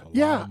 There was a lot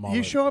Yeah, of mullet.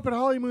 you show up at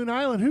Honeymoon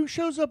Island. Who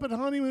shows up at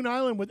Honeymoon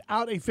Island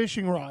without a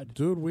fishing rod?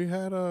 Dude, we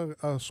had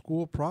a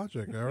school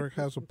project. Eric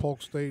has a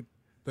Polk State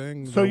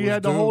thing. So that you was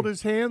had to due. hold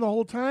his hand the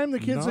whole time? The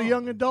kid's a No,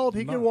 young adult.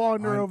 He no, can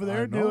wander I- over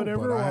there, I do know,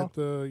 whatever. But I Well, had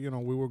to,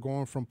 we were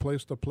going from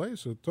place to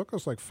place. It took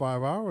us like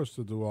 5 hours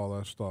to do all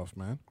that stuff,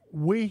 man.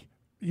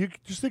 you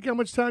just think how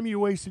much time you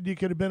wasted. You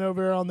could have been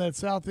over there on that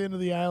south end of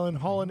the island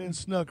hauling in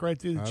snook right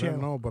through the I channel.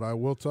 don't know, but I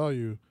will tell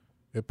you,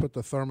 it put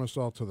the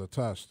Thermacell to the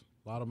test.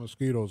 A lot of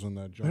mosquitoes in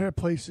that joint. Their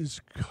place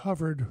is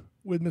covered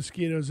with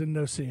mosquitoes and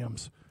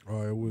no-see-ums.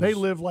 Oh, it was, They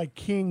live like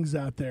kings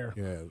out there.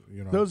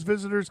 Yeah, Those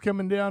visitors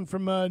coming down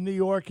from New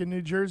York and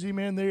New Jersey,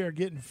 man, they are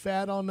getting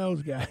fat on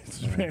those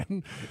guys,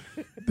 man.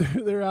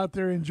 They're out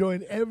there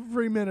enjoying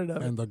every minute of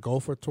it. and the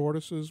gopher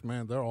tortoises,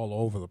 man, they're all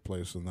over the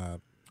place in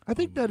that. I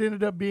think that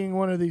ended up being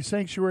one of the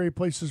sanctuary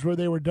places where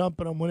they were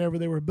dumping them whenever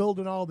they were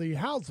building all the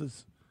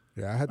houses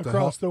Yeah, I had to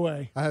across help. the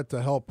way. I had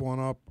to help one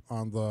up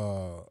on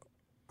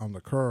the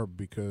curb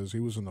because he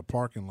was in the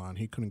parking lot.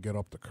 He couldn't get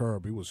up the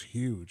curb. He was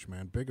huge,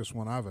 man, biggest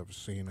one I've ever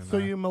seen. In So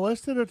that. you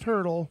molested a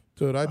turtle.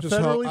 Dude, I a just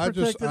federally helped.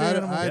 protected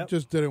animal. I Yep.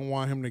 just didn't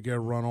want him to get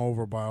run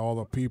over by all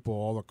the people,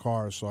 all the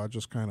cars. So I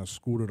just kind of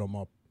scooted him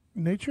up.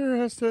 Nature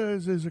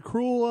is a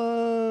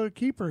cruel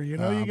keeper. You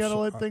know, you I'm got to so-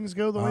 let things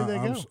go the way they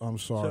go. I'm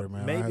sorry, So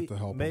man. Maybe, I had to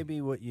help him. maybe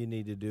what you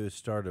need to do is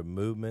start a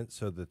movement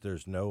so that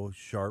there's no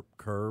sharp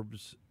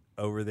curbs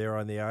over there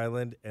on the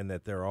island, and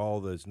that they're all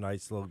those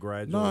nice little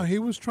gradual. No, he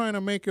was trying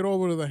to make it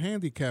over to the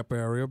handicap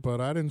area,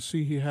 but I didn't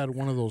see he had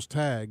one of those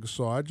tags,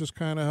 so I just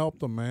kind of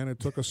helped him, man. It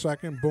took a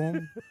second,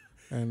 boom,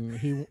 and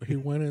he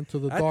went into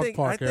the dog I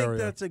park think area.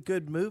 that's a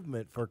good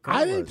movement for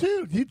I do cars.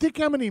 too. Do you think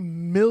how many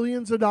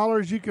millions of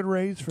dollars you could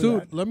raise for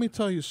Dude, that? let me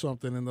tell you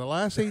something. In the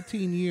last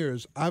 18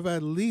 years, I've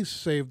at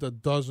least saved a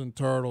dozen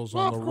turtles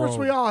Well, on the of course road.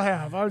 we all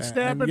have. I was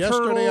snapping And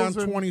yesterday on turtles.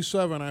 and-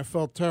 27, I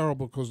felt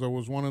terrible because there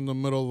was one in the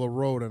middle of the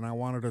road, and I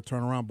wanted to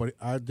turn around. But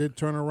I did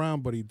turn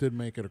around, but he did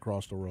make it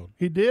across the road.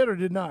 He did or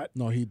did not?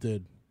 No, he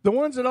did. The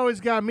ones that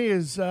always got me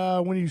is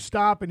when you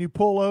stop and you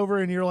pull over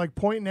and you're like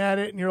pointing at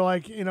it and you're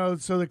like,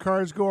 so the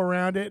cars go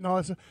around it and all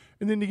that stuff.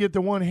 And then you get the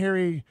one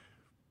hairy,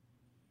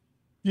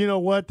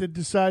 that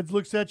decides,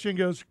 looks at you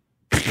and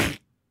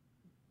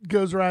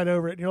goes right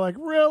over it. And you're like,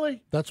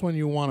 really? That's when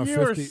you want a You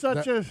are 50.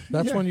 such a-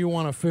 That's yeah. when you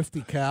want a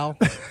 50 cal.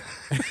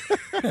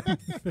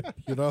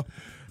 you know?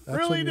 That's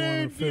Really, when you want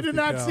a dude? You 50 did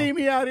not cal. see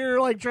me out here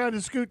like trying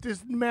to scoot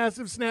this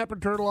massive snapper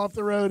turtle off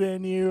the road,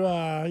 and you,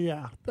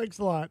 thanks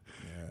a lot.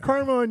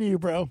 Karma on you,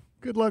 bro.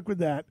 Good luck with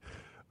that.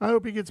 I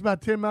hope he gets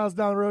about 10 miles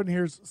down the road and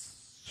hears,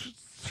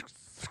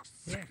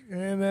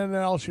 and then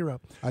all she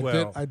wrote.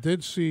 I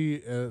did see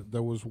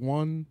there was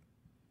one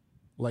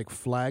like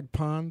flag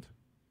pond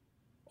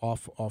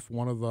off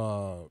one of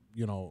the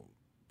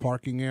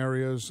parking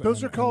areas.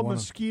 Those and- are called and one of-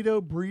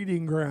 mosquito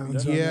breeding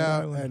grounds. on the Yeah,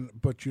 island.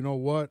 but you know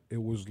what?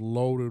 It was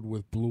loaded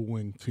with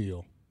blue-winged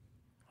teal.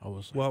 I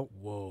was Well, like,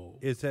 whoa.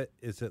 Is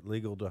it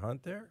legal to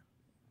hunt there?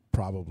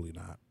 Probably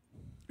not.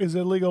 Is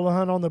it legal to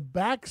hunt on the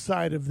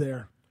backside of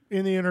there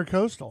in the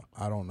intercoastal?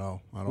 I don't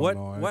know. I don't What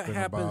know anything What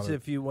happens about it.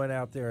 if you went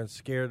out there and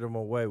scared them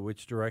away?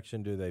 Which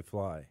direction do they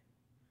fly?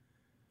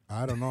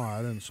 I don't know.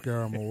 I didn't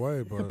scare them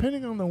away, but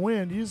Depending on the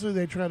wind, usually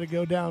they try to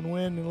go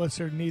downwind unless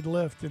they need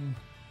lift, and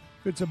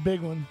if it's a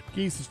big one,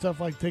 geese and stuff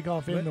like take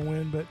off in the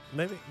wind. But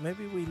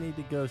Maybe we need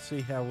to go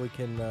see how we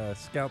can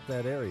scout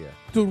that area.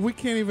 dude, we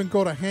can't even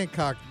go to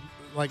Hancock,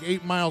 like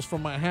 8 miles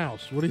from my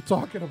house. What are you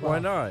talking about? Why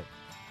not?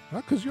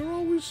 Because you're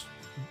always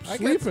I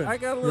sleeping. got a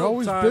You're little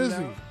always time busy.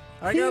 now.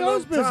 I He got a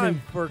always little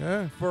time busy.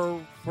 Yeah.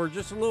 for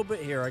just a little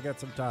bit here. I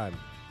got some time.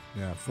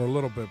 Yeah, for a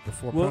little bit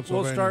before We'll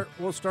Pennsylvania. start.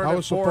 I at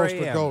was 4 supposed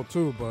a.m. to go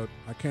too, but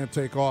I can't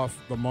take off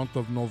the month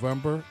of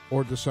November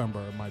or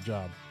December at my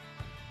job.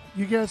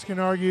 you guys can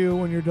argue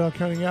when you're duck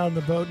hunting out in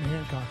the boat in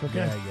Hancock,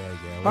 okay?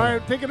 Yeah. All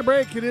right, taking a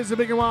break. It is the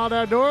Big and Wild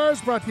Outdoors,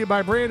 brought to you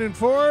by Brandon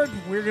Ford.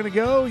 We're going to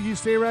go. You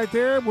stay right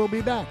there. We'll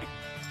be back.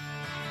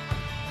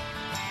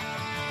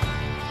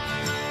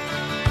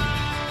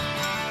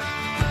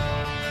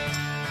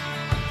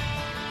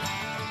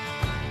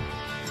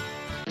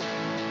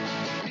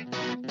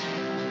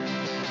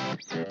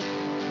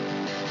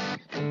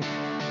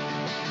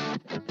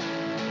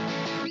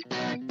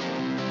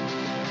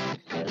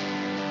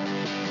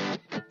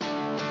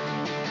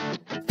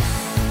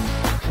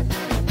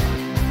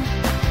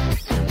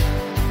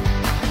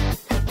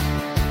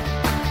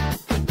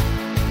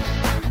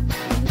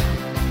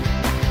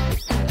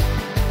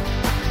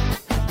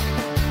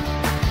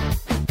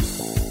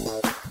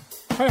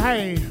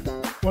 Hey,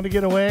 want to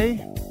get away?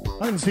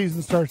 Hunting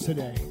season starts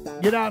today.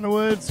 Get out in the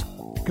woods,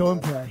 Go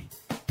and pray.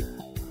 I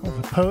was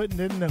a poet and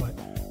didn't know it.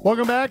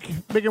 Welcome back,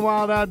 Big and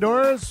Wild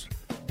Outdoors.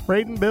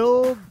 Braden,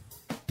 Bill,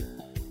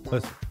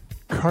 Listen,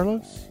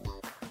 Carlos.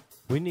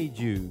 we need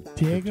you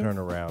Diego? to turn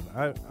around.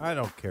 I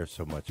don't care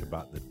so much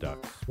about the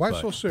ducks. Why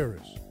but, so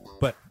serious?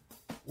 But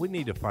we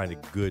need to find a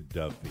good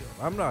dove field.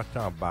 I'm not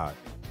talking about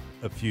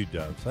a few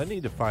doves. I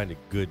need to find a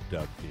good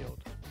dove field.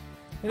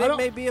 And it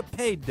may be a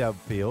paid dove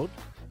field.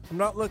 I'm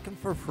not looking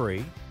for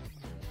free.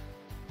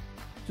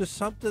 Just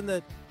something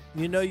that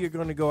you know you're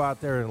going to go out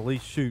there and at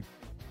least shoot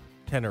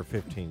 10 or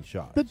 15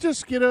 shots. But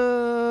just get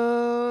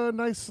a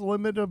nice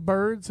limit of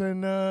birds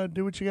and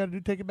do what you got to do.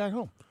 Take it back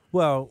home.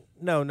 Well,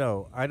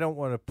 no. I don't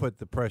want to put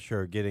the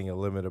pressure of getting a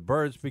limit of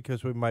birds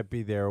because we might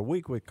be there a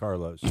week with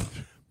Carlos.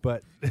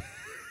 But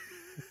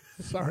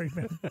Sorry,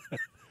 man.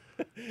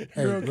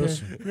 Hey, You're okay.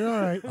 listen, You're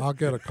all right. I'll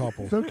get a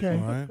couple. It's okay.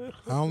 All right?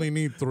 I only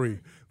need 3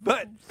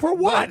 For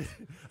what?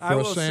 I for a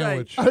will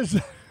sandwich.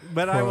 say,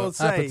 but I for will an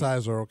say,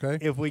 appetizer, okay?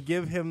 if we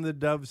give him the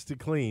doves to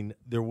clean,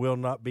 there will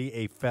not be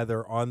a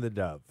feather on the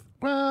dove.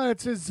 Well,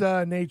 it's his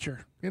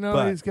nature. You know,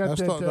 But he's got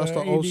That's that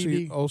the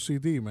ADD.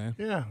 OCD, man.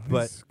 Yeah,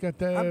 But he's got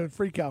that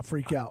freak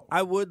out.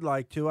 I would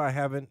like to. I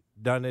haven't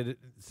done it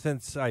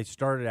since I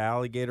started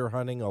alligator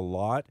hunting a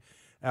lot.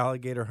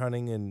 Alligator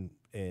hunting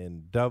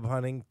and dove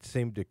hunting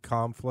seemed to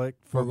conflict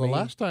for For the me.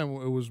 last time,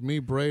 it was me,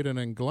 Braden,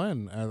 and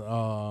Glenn at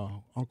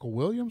Uncle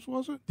Williams,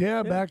 was it?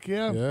 Yeah, back,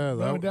 Yeah,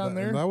 that, down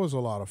there. That was a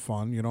lot of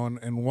fun, you know.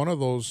 And one of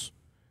those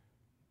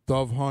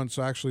dove hunts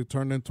actually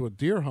turned into a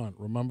deer hunt.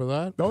 Remember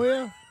that? Oh,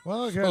 yeah.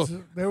 Well, I guess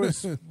there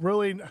was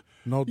really...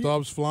 No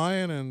doves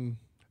flying, and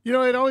You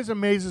know, it always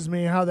amazes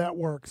me how that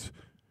works.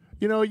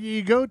 You know,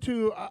 you go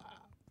to...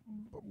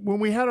 when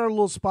we had our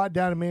little spot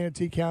down in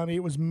Manatee County,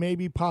 it was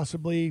maybe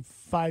possibly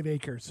 5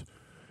 acres.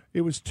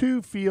 It was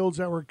 2 fields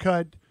that were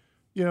cut,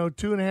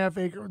 2.5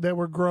 acre that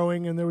were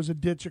growing, and there was a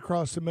ditch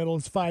across the middle.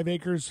 It's 5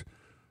 acres.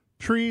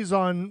 Trees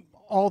on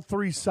all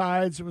 3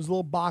 sides. It was a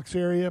little box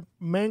area.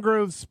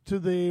 Mangroves to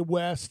the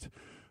west,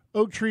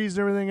 oak trees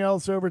and everything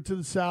else over to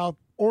the south,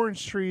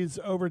 orange trees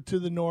over to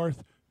the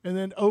north, and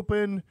then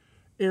open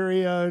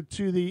area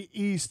to the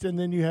east, and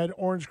then you had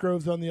orange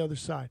groves on the other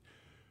side.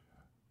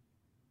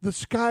 The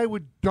sky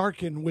would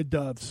darken with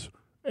doves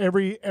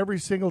every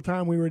single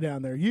time we were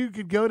down there. You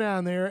could go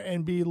down there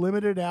and be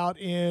limited out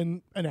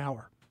in an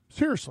hour.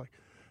 Seriously.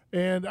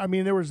 And, I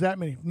mean, there was that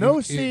many.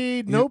 No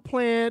seed, no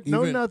plant,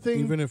 no nothing.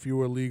 Even if you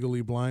were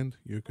legally blind,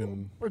 you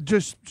can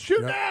Just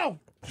shoot Yep. now.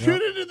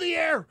 Shoot into the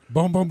air.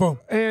 boom, boom, boom.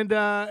 And,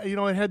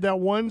 it had that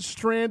one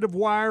strand of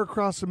wire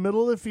across the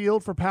middle of the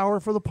field for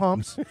power for the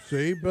pumps.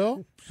 See,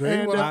 Bill? See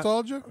And, what I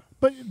told you?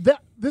 But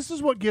this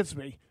is what gets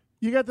me.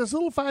 You got this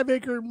little 5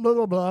 acre blah,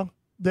 blah, blah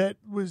that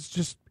was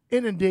just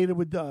inundated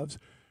with doves.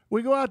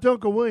 We go out to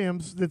Uncle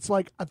Williams that's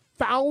like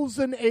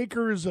 1,000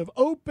 acres of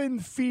open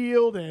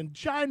field and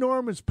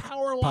ginormous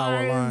power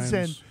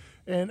lines.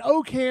 And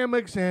oak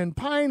hammocks and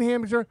pine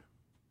hammocks.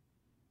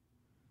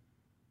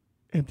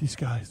 Empty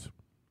skies.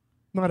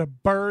 Not a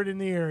bird in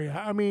the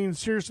area. I mean,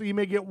 seriously, you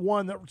may get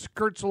one that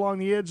skirts along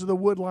the edge of the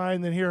wood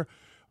line, then hear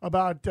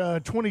about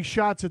 20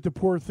 shots at the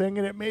poor thing,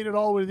 and it made it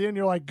all the way to the end.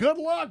 You're like, good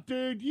luck,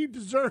 dude. You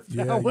deserve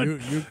that Yeah, one.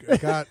 you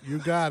got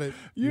it.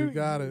 You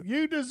got it.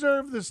 You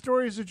deserve the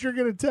stories that you're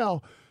going to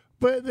tell.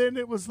 But then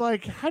it was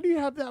like, how do you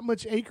have that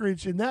much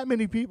acreage and that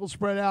many people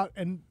spread out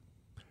and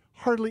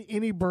hardly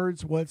any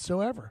birds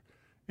whatsoever?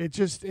 It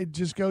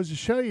just goes to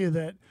show you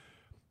that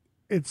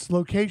it's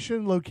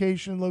location,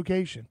 location,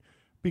 location.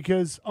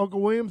 Because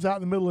Uncle William's out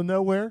in the middle of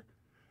nowhere,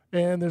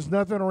 and there's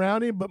nothing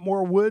around him but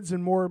more woods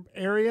and more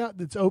area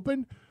that's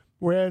open.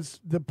 Whereas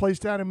the place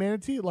down in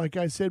Manatee, like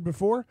I said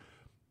before,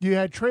 you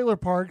had trailer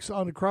parks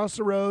on across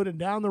the road and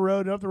down the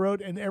road and up the road,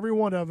 and every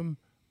one of them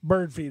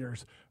bird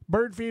feeders.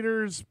 Bird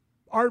feeders,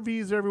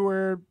 RVs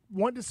everywhere,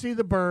 wanting to see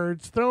the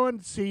birds,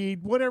 throwing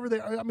seed, whatever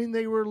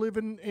they were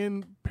living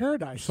in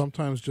paradise.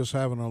 Sometimes just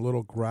having a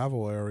little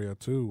gravel area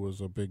too was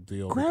a big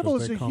deal. Gravel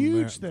because is they a come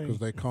huge there, thing. because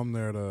they come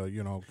there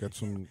to get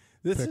some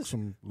This pick is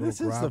some little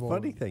this is the gravel.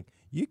 funny thing.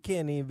 You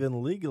can't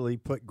even legally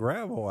put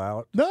gravel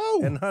out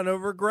No. and hunt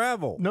over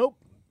gravel. Nope.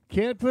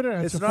 Can't put it.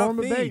 It's a not form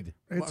of bait. feed.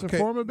 It's Okay, a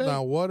form of bait.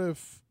 Now, what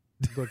if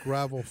the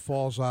gravel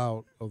falls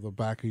out of the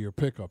back of your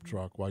pickup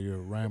truck while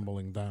you're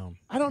rambling down?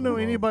 I don't know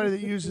anybody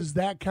that uses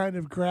that kind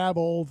of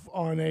gravel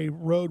on a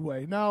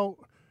roadway. Now,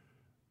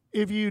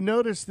 if you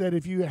notice that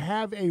if you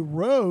have a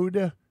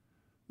road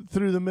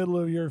through the middle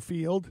of your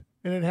field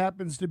and it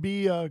happens to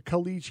be a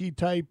caliche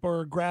type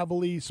or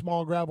gravelly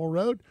small gravel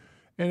road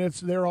and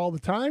it's there all the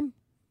time,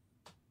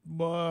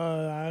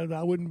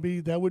 that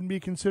wouldn't be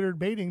considered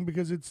baiting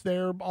because it's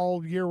there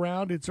all year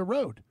round. It's a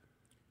road.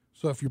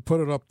 So if you put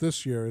it up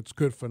this year, it's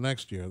good for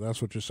next year.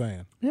 That's what you're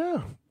saying.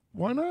 Yeah,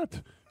 why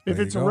not? If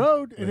There it's you a go.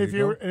 road, and There if you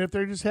you're go. and if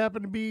there just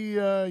happen to be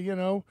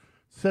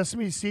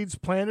sesame seeds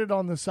planted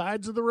on the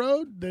sides of the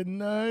road,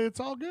 then it's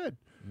all good.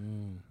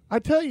 I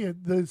tell you,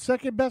 the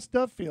second best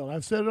dove field,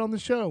 I've said it on the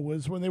show,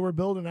 was when they were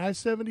building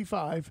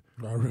I-75,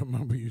 I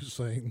remember you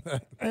saying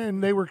that.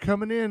 and they were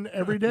coming in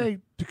every day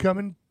to come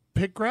and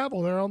pick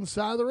gravel there on the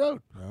side of the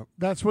road. Yep.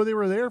 That's what they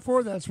were there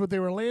for. That's what they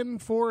were landing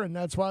for, and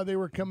that's why they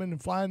were coming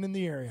and flying in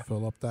the area.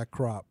 Fill up that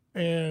crop.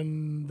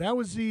 And that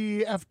was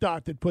the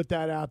FDOT that put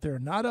that out there,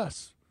 not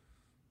us.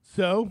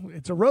 So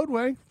it's a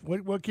roadway.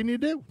 What can you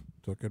do?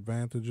 Took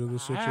advantage of the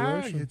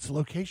situation. It's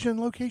location,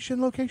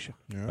 location, location.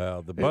 Yeah.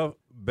 Well, the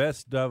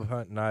best dove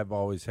hunting I've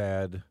always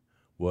had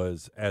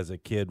was as a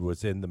kid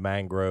was in the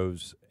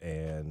mangroves,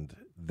 and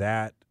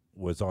that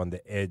was on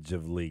the edge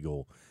of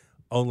legal,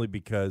 only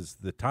because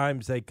the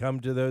times they come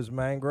to those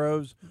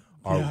mangroves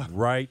are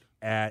right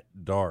at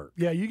dark.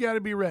 Yeah, you got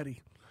to be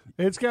ready.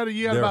 You got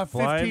They're about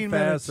 15 flying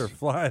minutes. fast or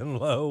flying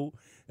low,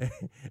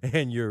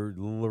 and you're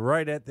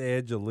right at the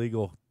edge of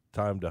legal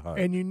time to hunt.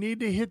 And you need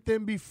to hit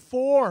them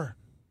before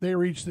they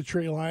reach the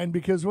tree line,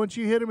 because once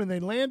you hit them and they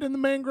land in the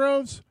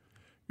mangroves,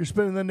 you're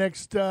spending the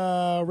next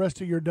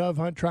rest of your dove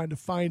hunt trying to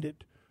find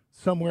it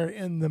somewhere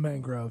in the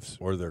mangroves.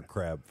 Or their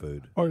crab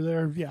food.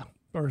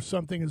 Or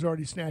something has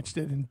already snatched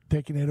it and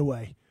taken it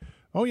away.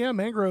 Oh, yeah,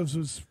 mangroves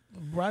was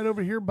right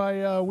over here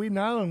by Wheaton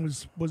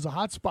Island was a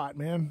hot spot,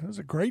 man. It was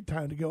a great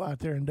time to go out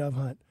there and dove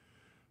hunt,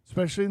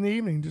 especially in the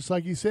evening, just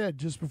like you said.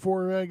 Just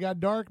before it got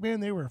dark,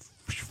 man, they were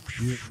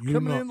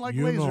coming in like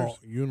lasers.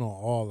 You know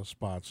all the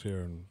spots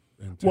here in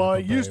Tampa Well,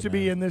 it Bay, used to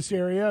be man. in this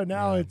area.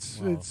 Now Yeah,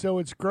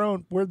 it's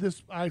grown. Where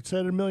this, I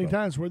said it a million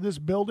times, where this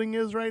building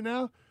is right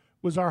now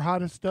was our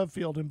hottest dove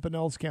field in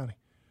Pinellas County.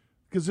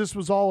 Because this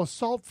was all a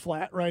salt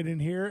flat right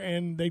in here,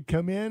 and they'd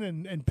come in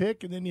and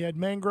pick, and then you had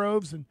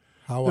mangroves and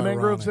How the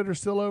mangroves ironic. that are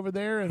still over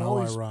there, and How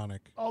all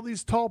ironic.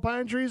 these tall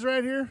pine trees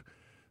right here.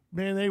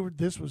 Man,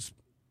 this was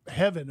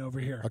heaven over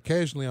here.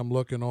 Occasionally, I'm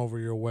looking over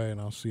your way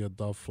and I'll see a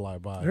dove fly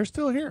by. They're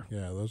still here.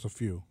 Yeah, there's a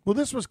few. Well,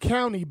 this was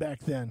county back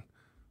then.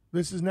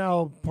 This is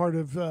now part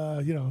of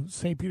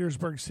St.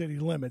 Petersburg city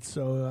limits,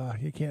 so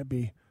you can't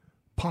be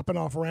popping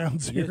off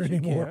rounds here Yes, you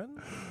anymore.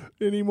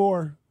 can.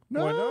 Anymore.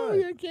 No, Why not?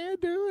 you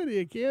can't do it.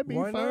 You can't be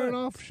Why firing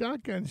not? off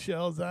shotgun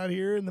shells out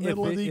here in the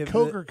middle If of the it- if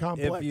Coker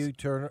complex.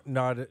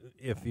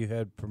 If you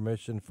had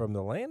permission from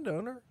the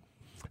landowner.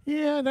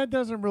 Yeah, that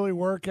doesn't really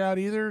work out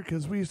either,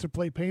 because we used to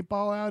play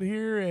paintball out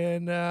here,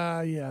 and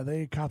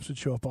the cops would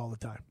show up all the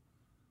time.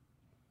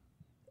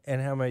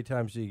 And how many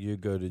times did you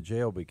go to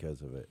jail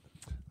because of it?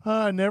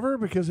 Never,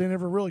 because they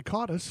never really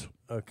caught us.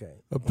 Okay.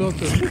 Bill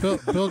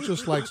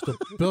just likes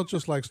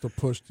to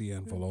push the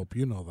envelope.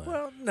 You know that.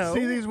 Well, no.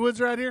 See these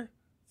woods right here?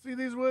 See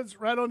these woods?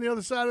 Right on the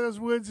other side of those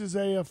woods is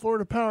a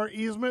Florida Power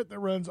easement that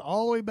runs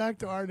all the way back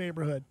to our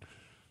neighborhood.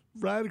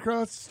 Right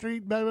across the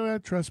street. Blah, blah, blah.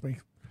 Trust me.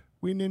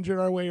 We ninjaed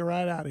our way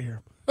right out of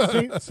here.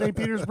 St.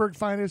 Petersburg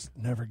finest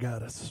never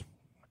got us.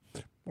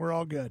 We're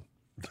all good.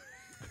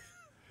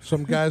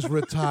 Some guys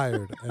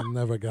retired and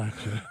never got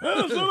you.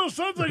 Those little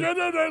sons of guns,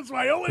 that's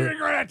my only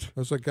regret.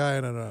 There's a guy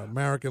in an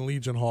American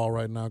Legion Hall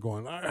right now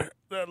going,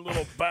 that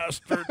little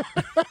bastard.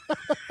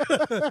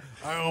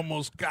 I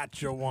almost got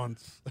you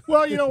once.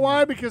 Well, you know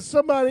why? Because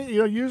somebody,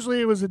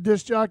 usually it was a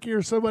disc jockey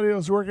or somebody that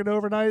was working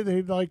overnight.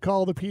 They'd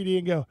call the PD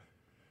and go,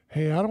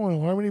 hey, I don't want to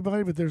alarm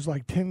anybody, but there's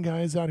 10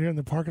 guys out here in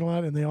the parking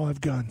lot and they all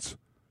have guns.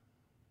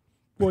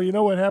 Well, you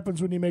know what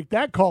happens when you make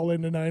that call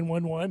into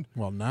 911?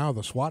 Well, now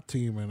the SWAT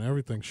team and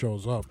everything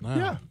shows up now.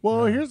 Yeah.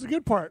 Well, here's the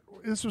good part.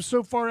 This was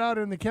so far out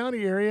in the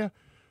county area,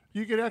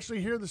 you could actually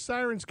hear the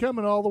sirens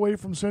coming all the way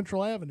from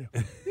Central Avenue.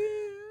 Yeah,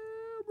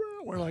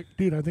 bro. We're like,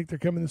 dude, I think they're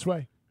coming this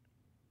way.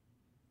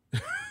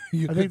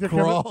 You I think could they're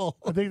crawl. coming.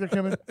 I think they're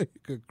coming. You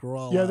could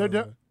crawl. Yeah, out they're of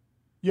it.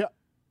 yeah.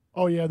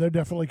 Oh yeah, they're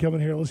definitely coming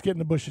here. Let's get in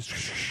the bushes.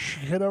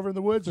 Head over in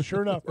the woods. And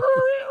sure enough,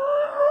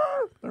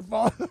 they're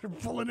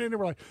pulling in. And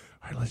we're like,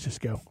 all right, let's just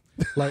go.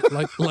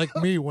 like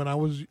me when I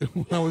was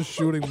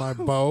shooting my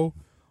bow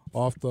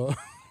off the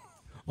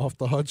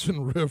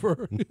Hudson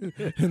River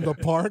in the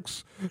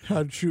parks.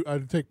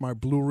 I'd take my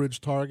Blue Ridge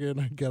target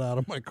and I'd get out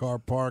of my car,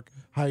 park,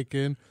 hike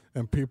in,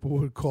 and people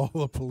would call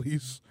the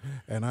police,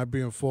 and I'd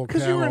be in full camo.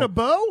 Because you were in a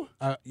bow.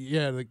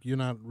 Yeah, you're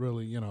not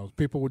really,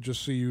 people would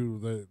just see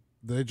you.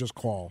 They just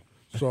call.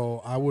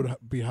 So I would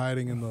be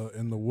hiding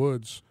in the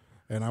woods,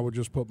 and I would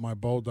just put my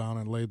bow down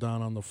and lay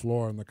down on the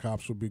floor, and the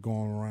cops would be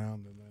going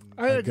around, and then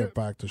I'd get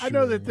back to I shooting.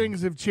 know that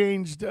things have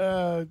changed,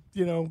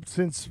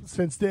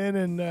 since then,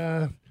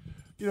 and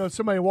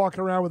somebody walking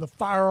around with a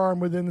firearm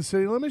within the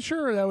city limits.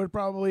 Sure, that would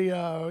probably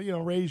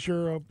raise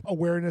your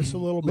awareness a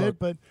little bit, Look,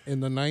 but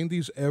in the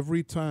 90s,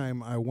 every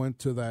time I went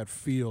to that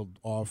field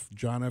off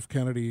John F.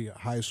 Kennedy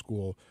High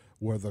School,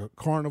 where the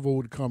carnival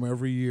would come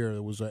every year,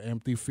 it was an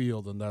empty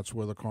field, and that's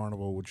where the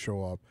carnival would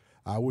show up.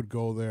 I would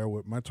go there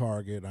with my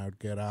target, and I'd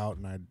get out,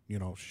 and I'd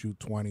shoot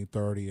 20,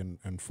 30,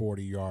 and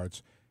 40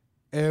 yards.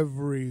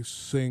 Every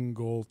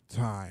single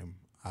time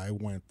I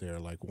went there,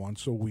 like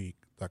once a week,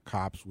 the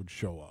cops would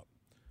show up.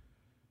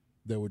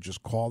 They would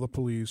just call the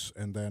police,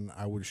 and then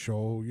I would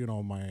show,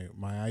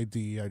 my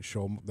ID. I'd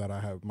show that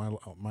I have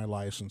my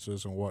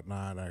licenses and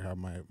whatnot. I have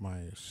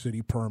my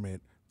city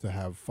permit to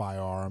have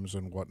firearms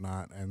and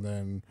whatnot. And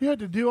then, you had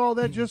to do all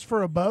that just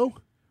for a bow.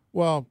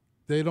 well,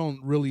 they don't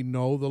really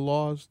know the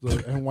laws, the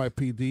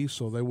NYPD,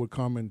 so they would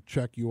come and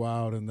check you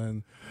out, and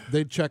then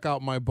they'd check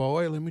out my bow.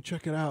 Hey, let me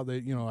check it out.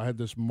 I had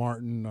this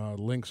Martin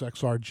Lynx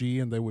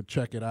XRG, and they would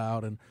check it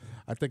out. And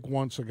I think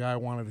once a guy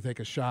wanted to take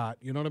a shot,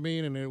 you know what I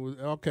mean? And it was,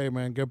 okay,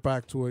 man, get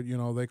back to it.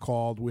 They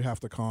called, we have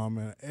to come,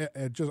 and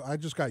I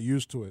just got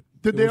used to it.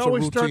 Did It they was a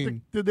always start?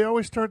 routine. Did they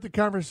always start the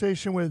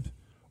conversation with,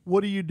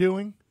 "What are you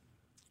doing?"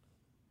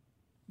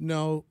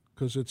 No,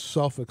 because it's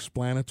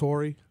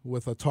self-explanatory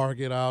with a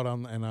target out,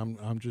 and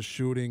I'm just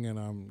shooting,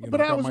 and But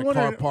I got was my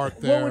wondering, car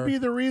parked there. what would be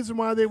the reason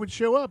why they would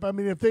show up? I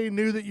mean, if they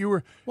knew that you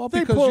were,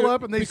 they because pull you're-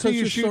 up and they because see you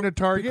you're shooting a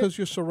target. because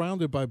you're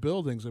surrounded by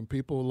buildings, and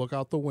people look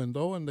out the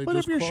window, and they But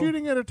just if you're call.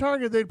 shooting at a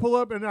target, they'd pull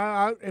up, and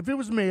if it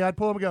was me, I'd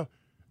pull up and go,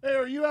 "Hey,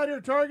 are you out here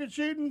target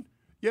shooting?"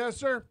 "Yes,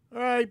 sir." "All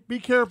right, be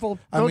careful.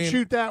 Don't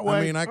shoot that way."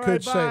 I mean, I "All could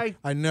right, say bye."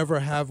 I never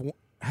have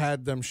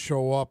had them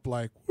show up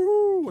like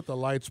woo with the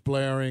lights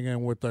blaring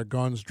and with their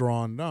guns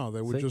drawn. No,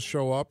 they would See? just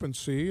show up and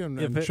see and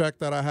If it- check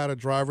that I had a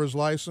driver's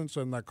license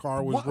and that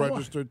car was Wha-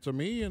 registered to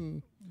me,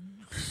 and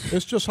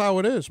it's just how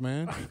it is,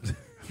 man.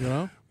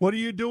 "What are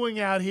you doing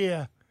out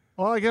here?"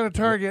 "Well, I got a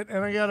target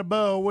and I got a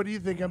bow. What do you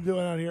think I'm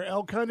doing out here?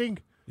 Elk hunting?"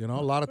 A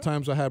lot of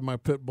times I had my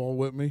pit bull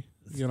with me,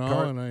 and he'd just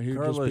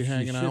Carlos, be you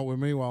hanging should- out with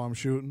me while I'm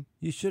shooting.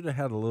 You should have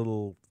had a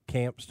little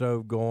camp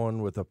stove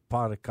going with a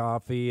pot of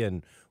coffee,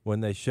 and when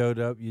they showed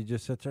up, you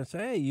just sit there and say,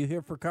 "Hey, you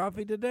here for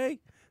coffee today?"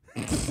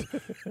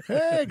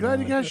 "Hey, glad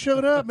you guys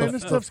showed up, man.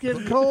 This stuff's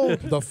getting cold."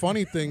 The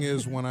funny thing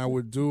is when I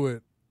would do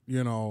it,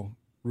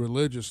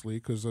 religiously,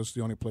 because that's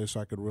the only place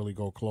I could really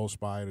go close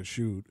by to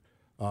shoot.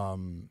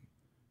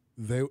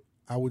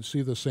 I would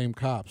see the same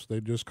cops.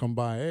 They'd just come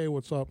by. "Hey,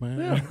 what's up, man?"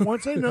 Yeah,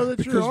 once they know that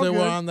you're because all they good.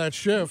 were on that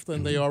shift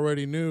and they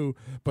already knew.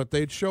 But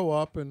they'd show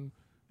up and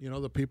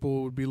the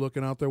people would be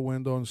looking out their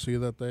window and see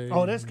that they.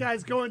 "Oh, this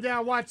guy's going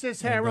down. Watch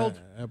this, Harold.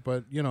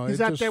 But He's it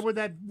out just, there with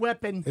that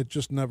weapon." it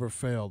just never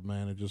failed,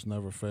 man. It just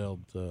never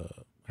failed to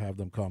have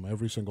them come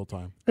every single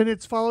time. And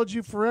it's followed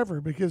you forever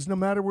because no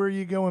matter where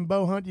you go and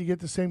bow hunt, you get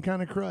the same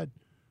kind of crud.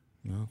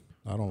 No,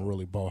 I don't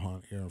really bow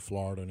hunt here in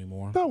Florida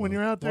anymore. No, when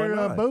you're out there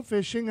not? bow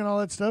fishing and all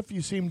that stuff,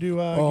 you seem to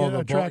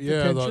attract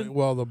the attention.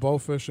 bow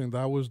fishing,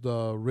 that was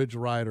the Ridge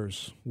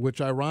Riders, which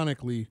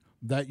ironically,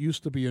 that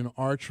used to be an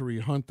archery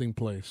hunting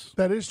place,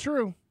 That is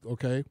true.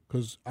 okay?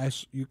 Because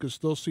you could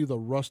still see the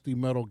rusty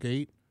metal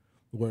gate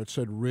where it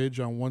said Ridge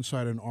on one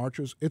side and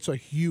Archers. It's a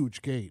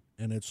huge gate,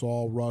 and it's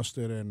all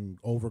rusted and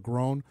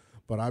overgrown,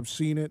 but I've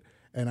seen it,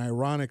 and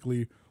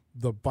ironically,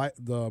 the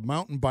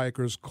mountain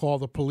bikers call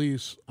the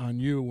police on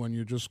you when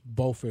you're just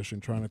bow fishing,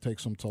 trying to take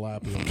some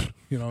tilapia.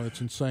 It's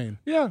insane.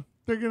 Yeah,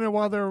 they're gonna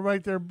while they're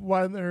riding their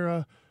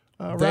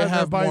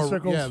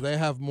bicycles. They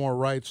have more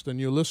rights than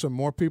you. Listen,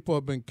 more people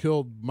have been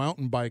killed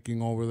mountain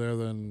biking over there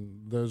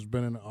than there's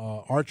been an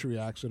archery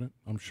accident.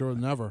 I'm sure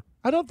never.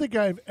 I don't think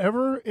I've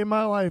ever in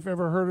my life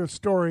ever heard a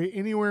story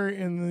anywhere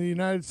in the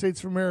United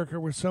States of America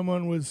where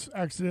someone was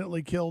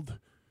accidentally killed,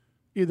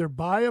 either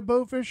by a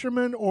bow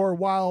fisherman or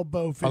while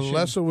bow fishing.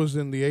 Unless it was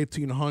in the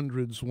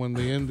 1800s when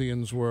the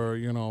Indians were,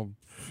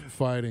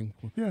 fighting.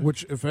 Yeah.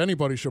 Which, if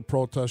anybody should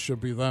protest, should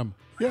be them.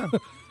 Yeah.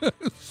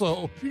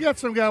 So You got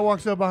some guy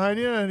walks up behind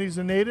you and he's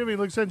a native. He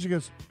looks at you and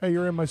goes, "Hey,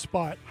 you're in my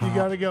spot." You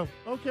got to go,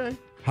 "Okay.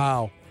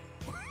 how?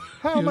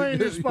 How am I in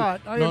your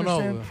spot?" I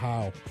understand. No,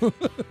 how?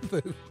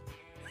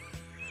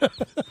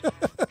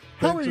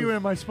 How are you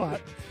in my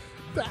spot?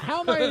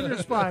 How am I in your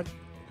spot?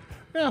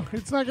 Yeah,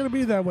 it's not going to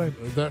be that way.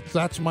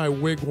 That's my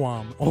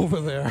wigwam over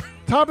there.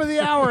 Top of the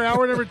hour.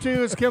 Hour number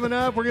 2 is coming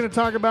up. We're going to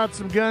talk about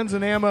some guns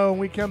and ammo when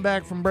we come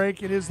back from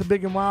break. It is the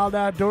Big and Wild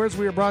Outdoors.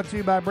 We are brought to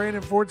you by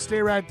Brandon Ford.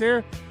 Stay right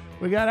there.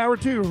 We got hour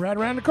 2 right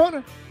around the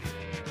corner.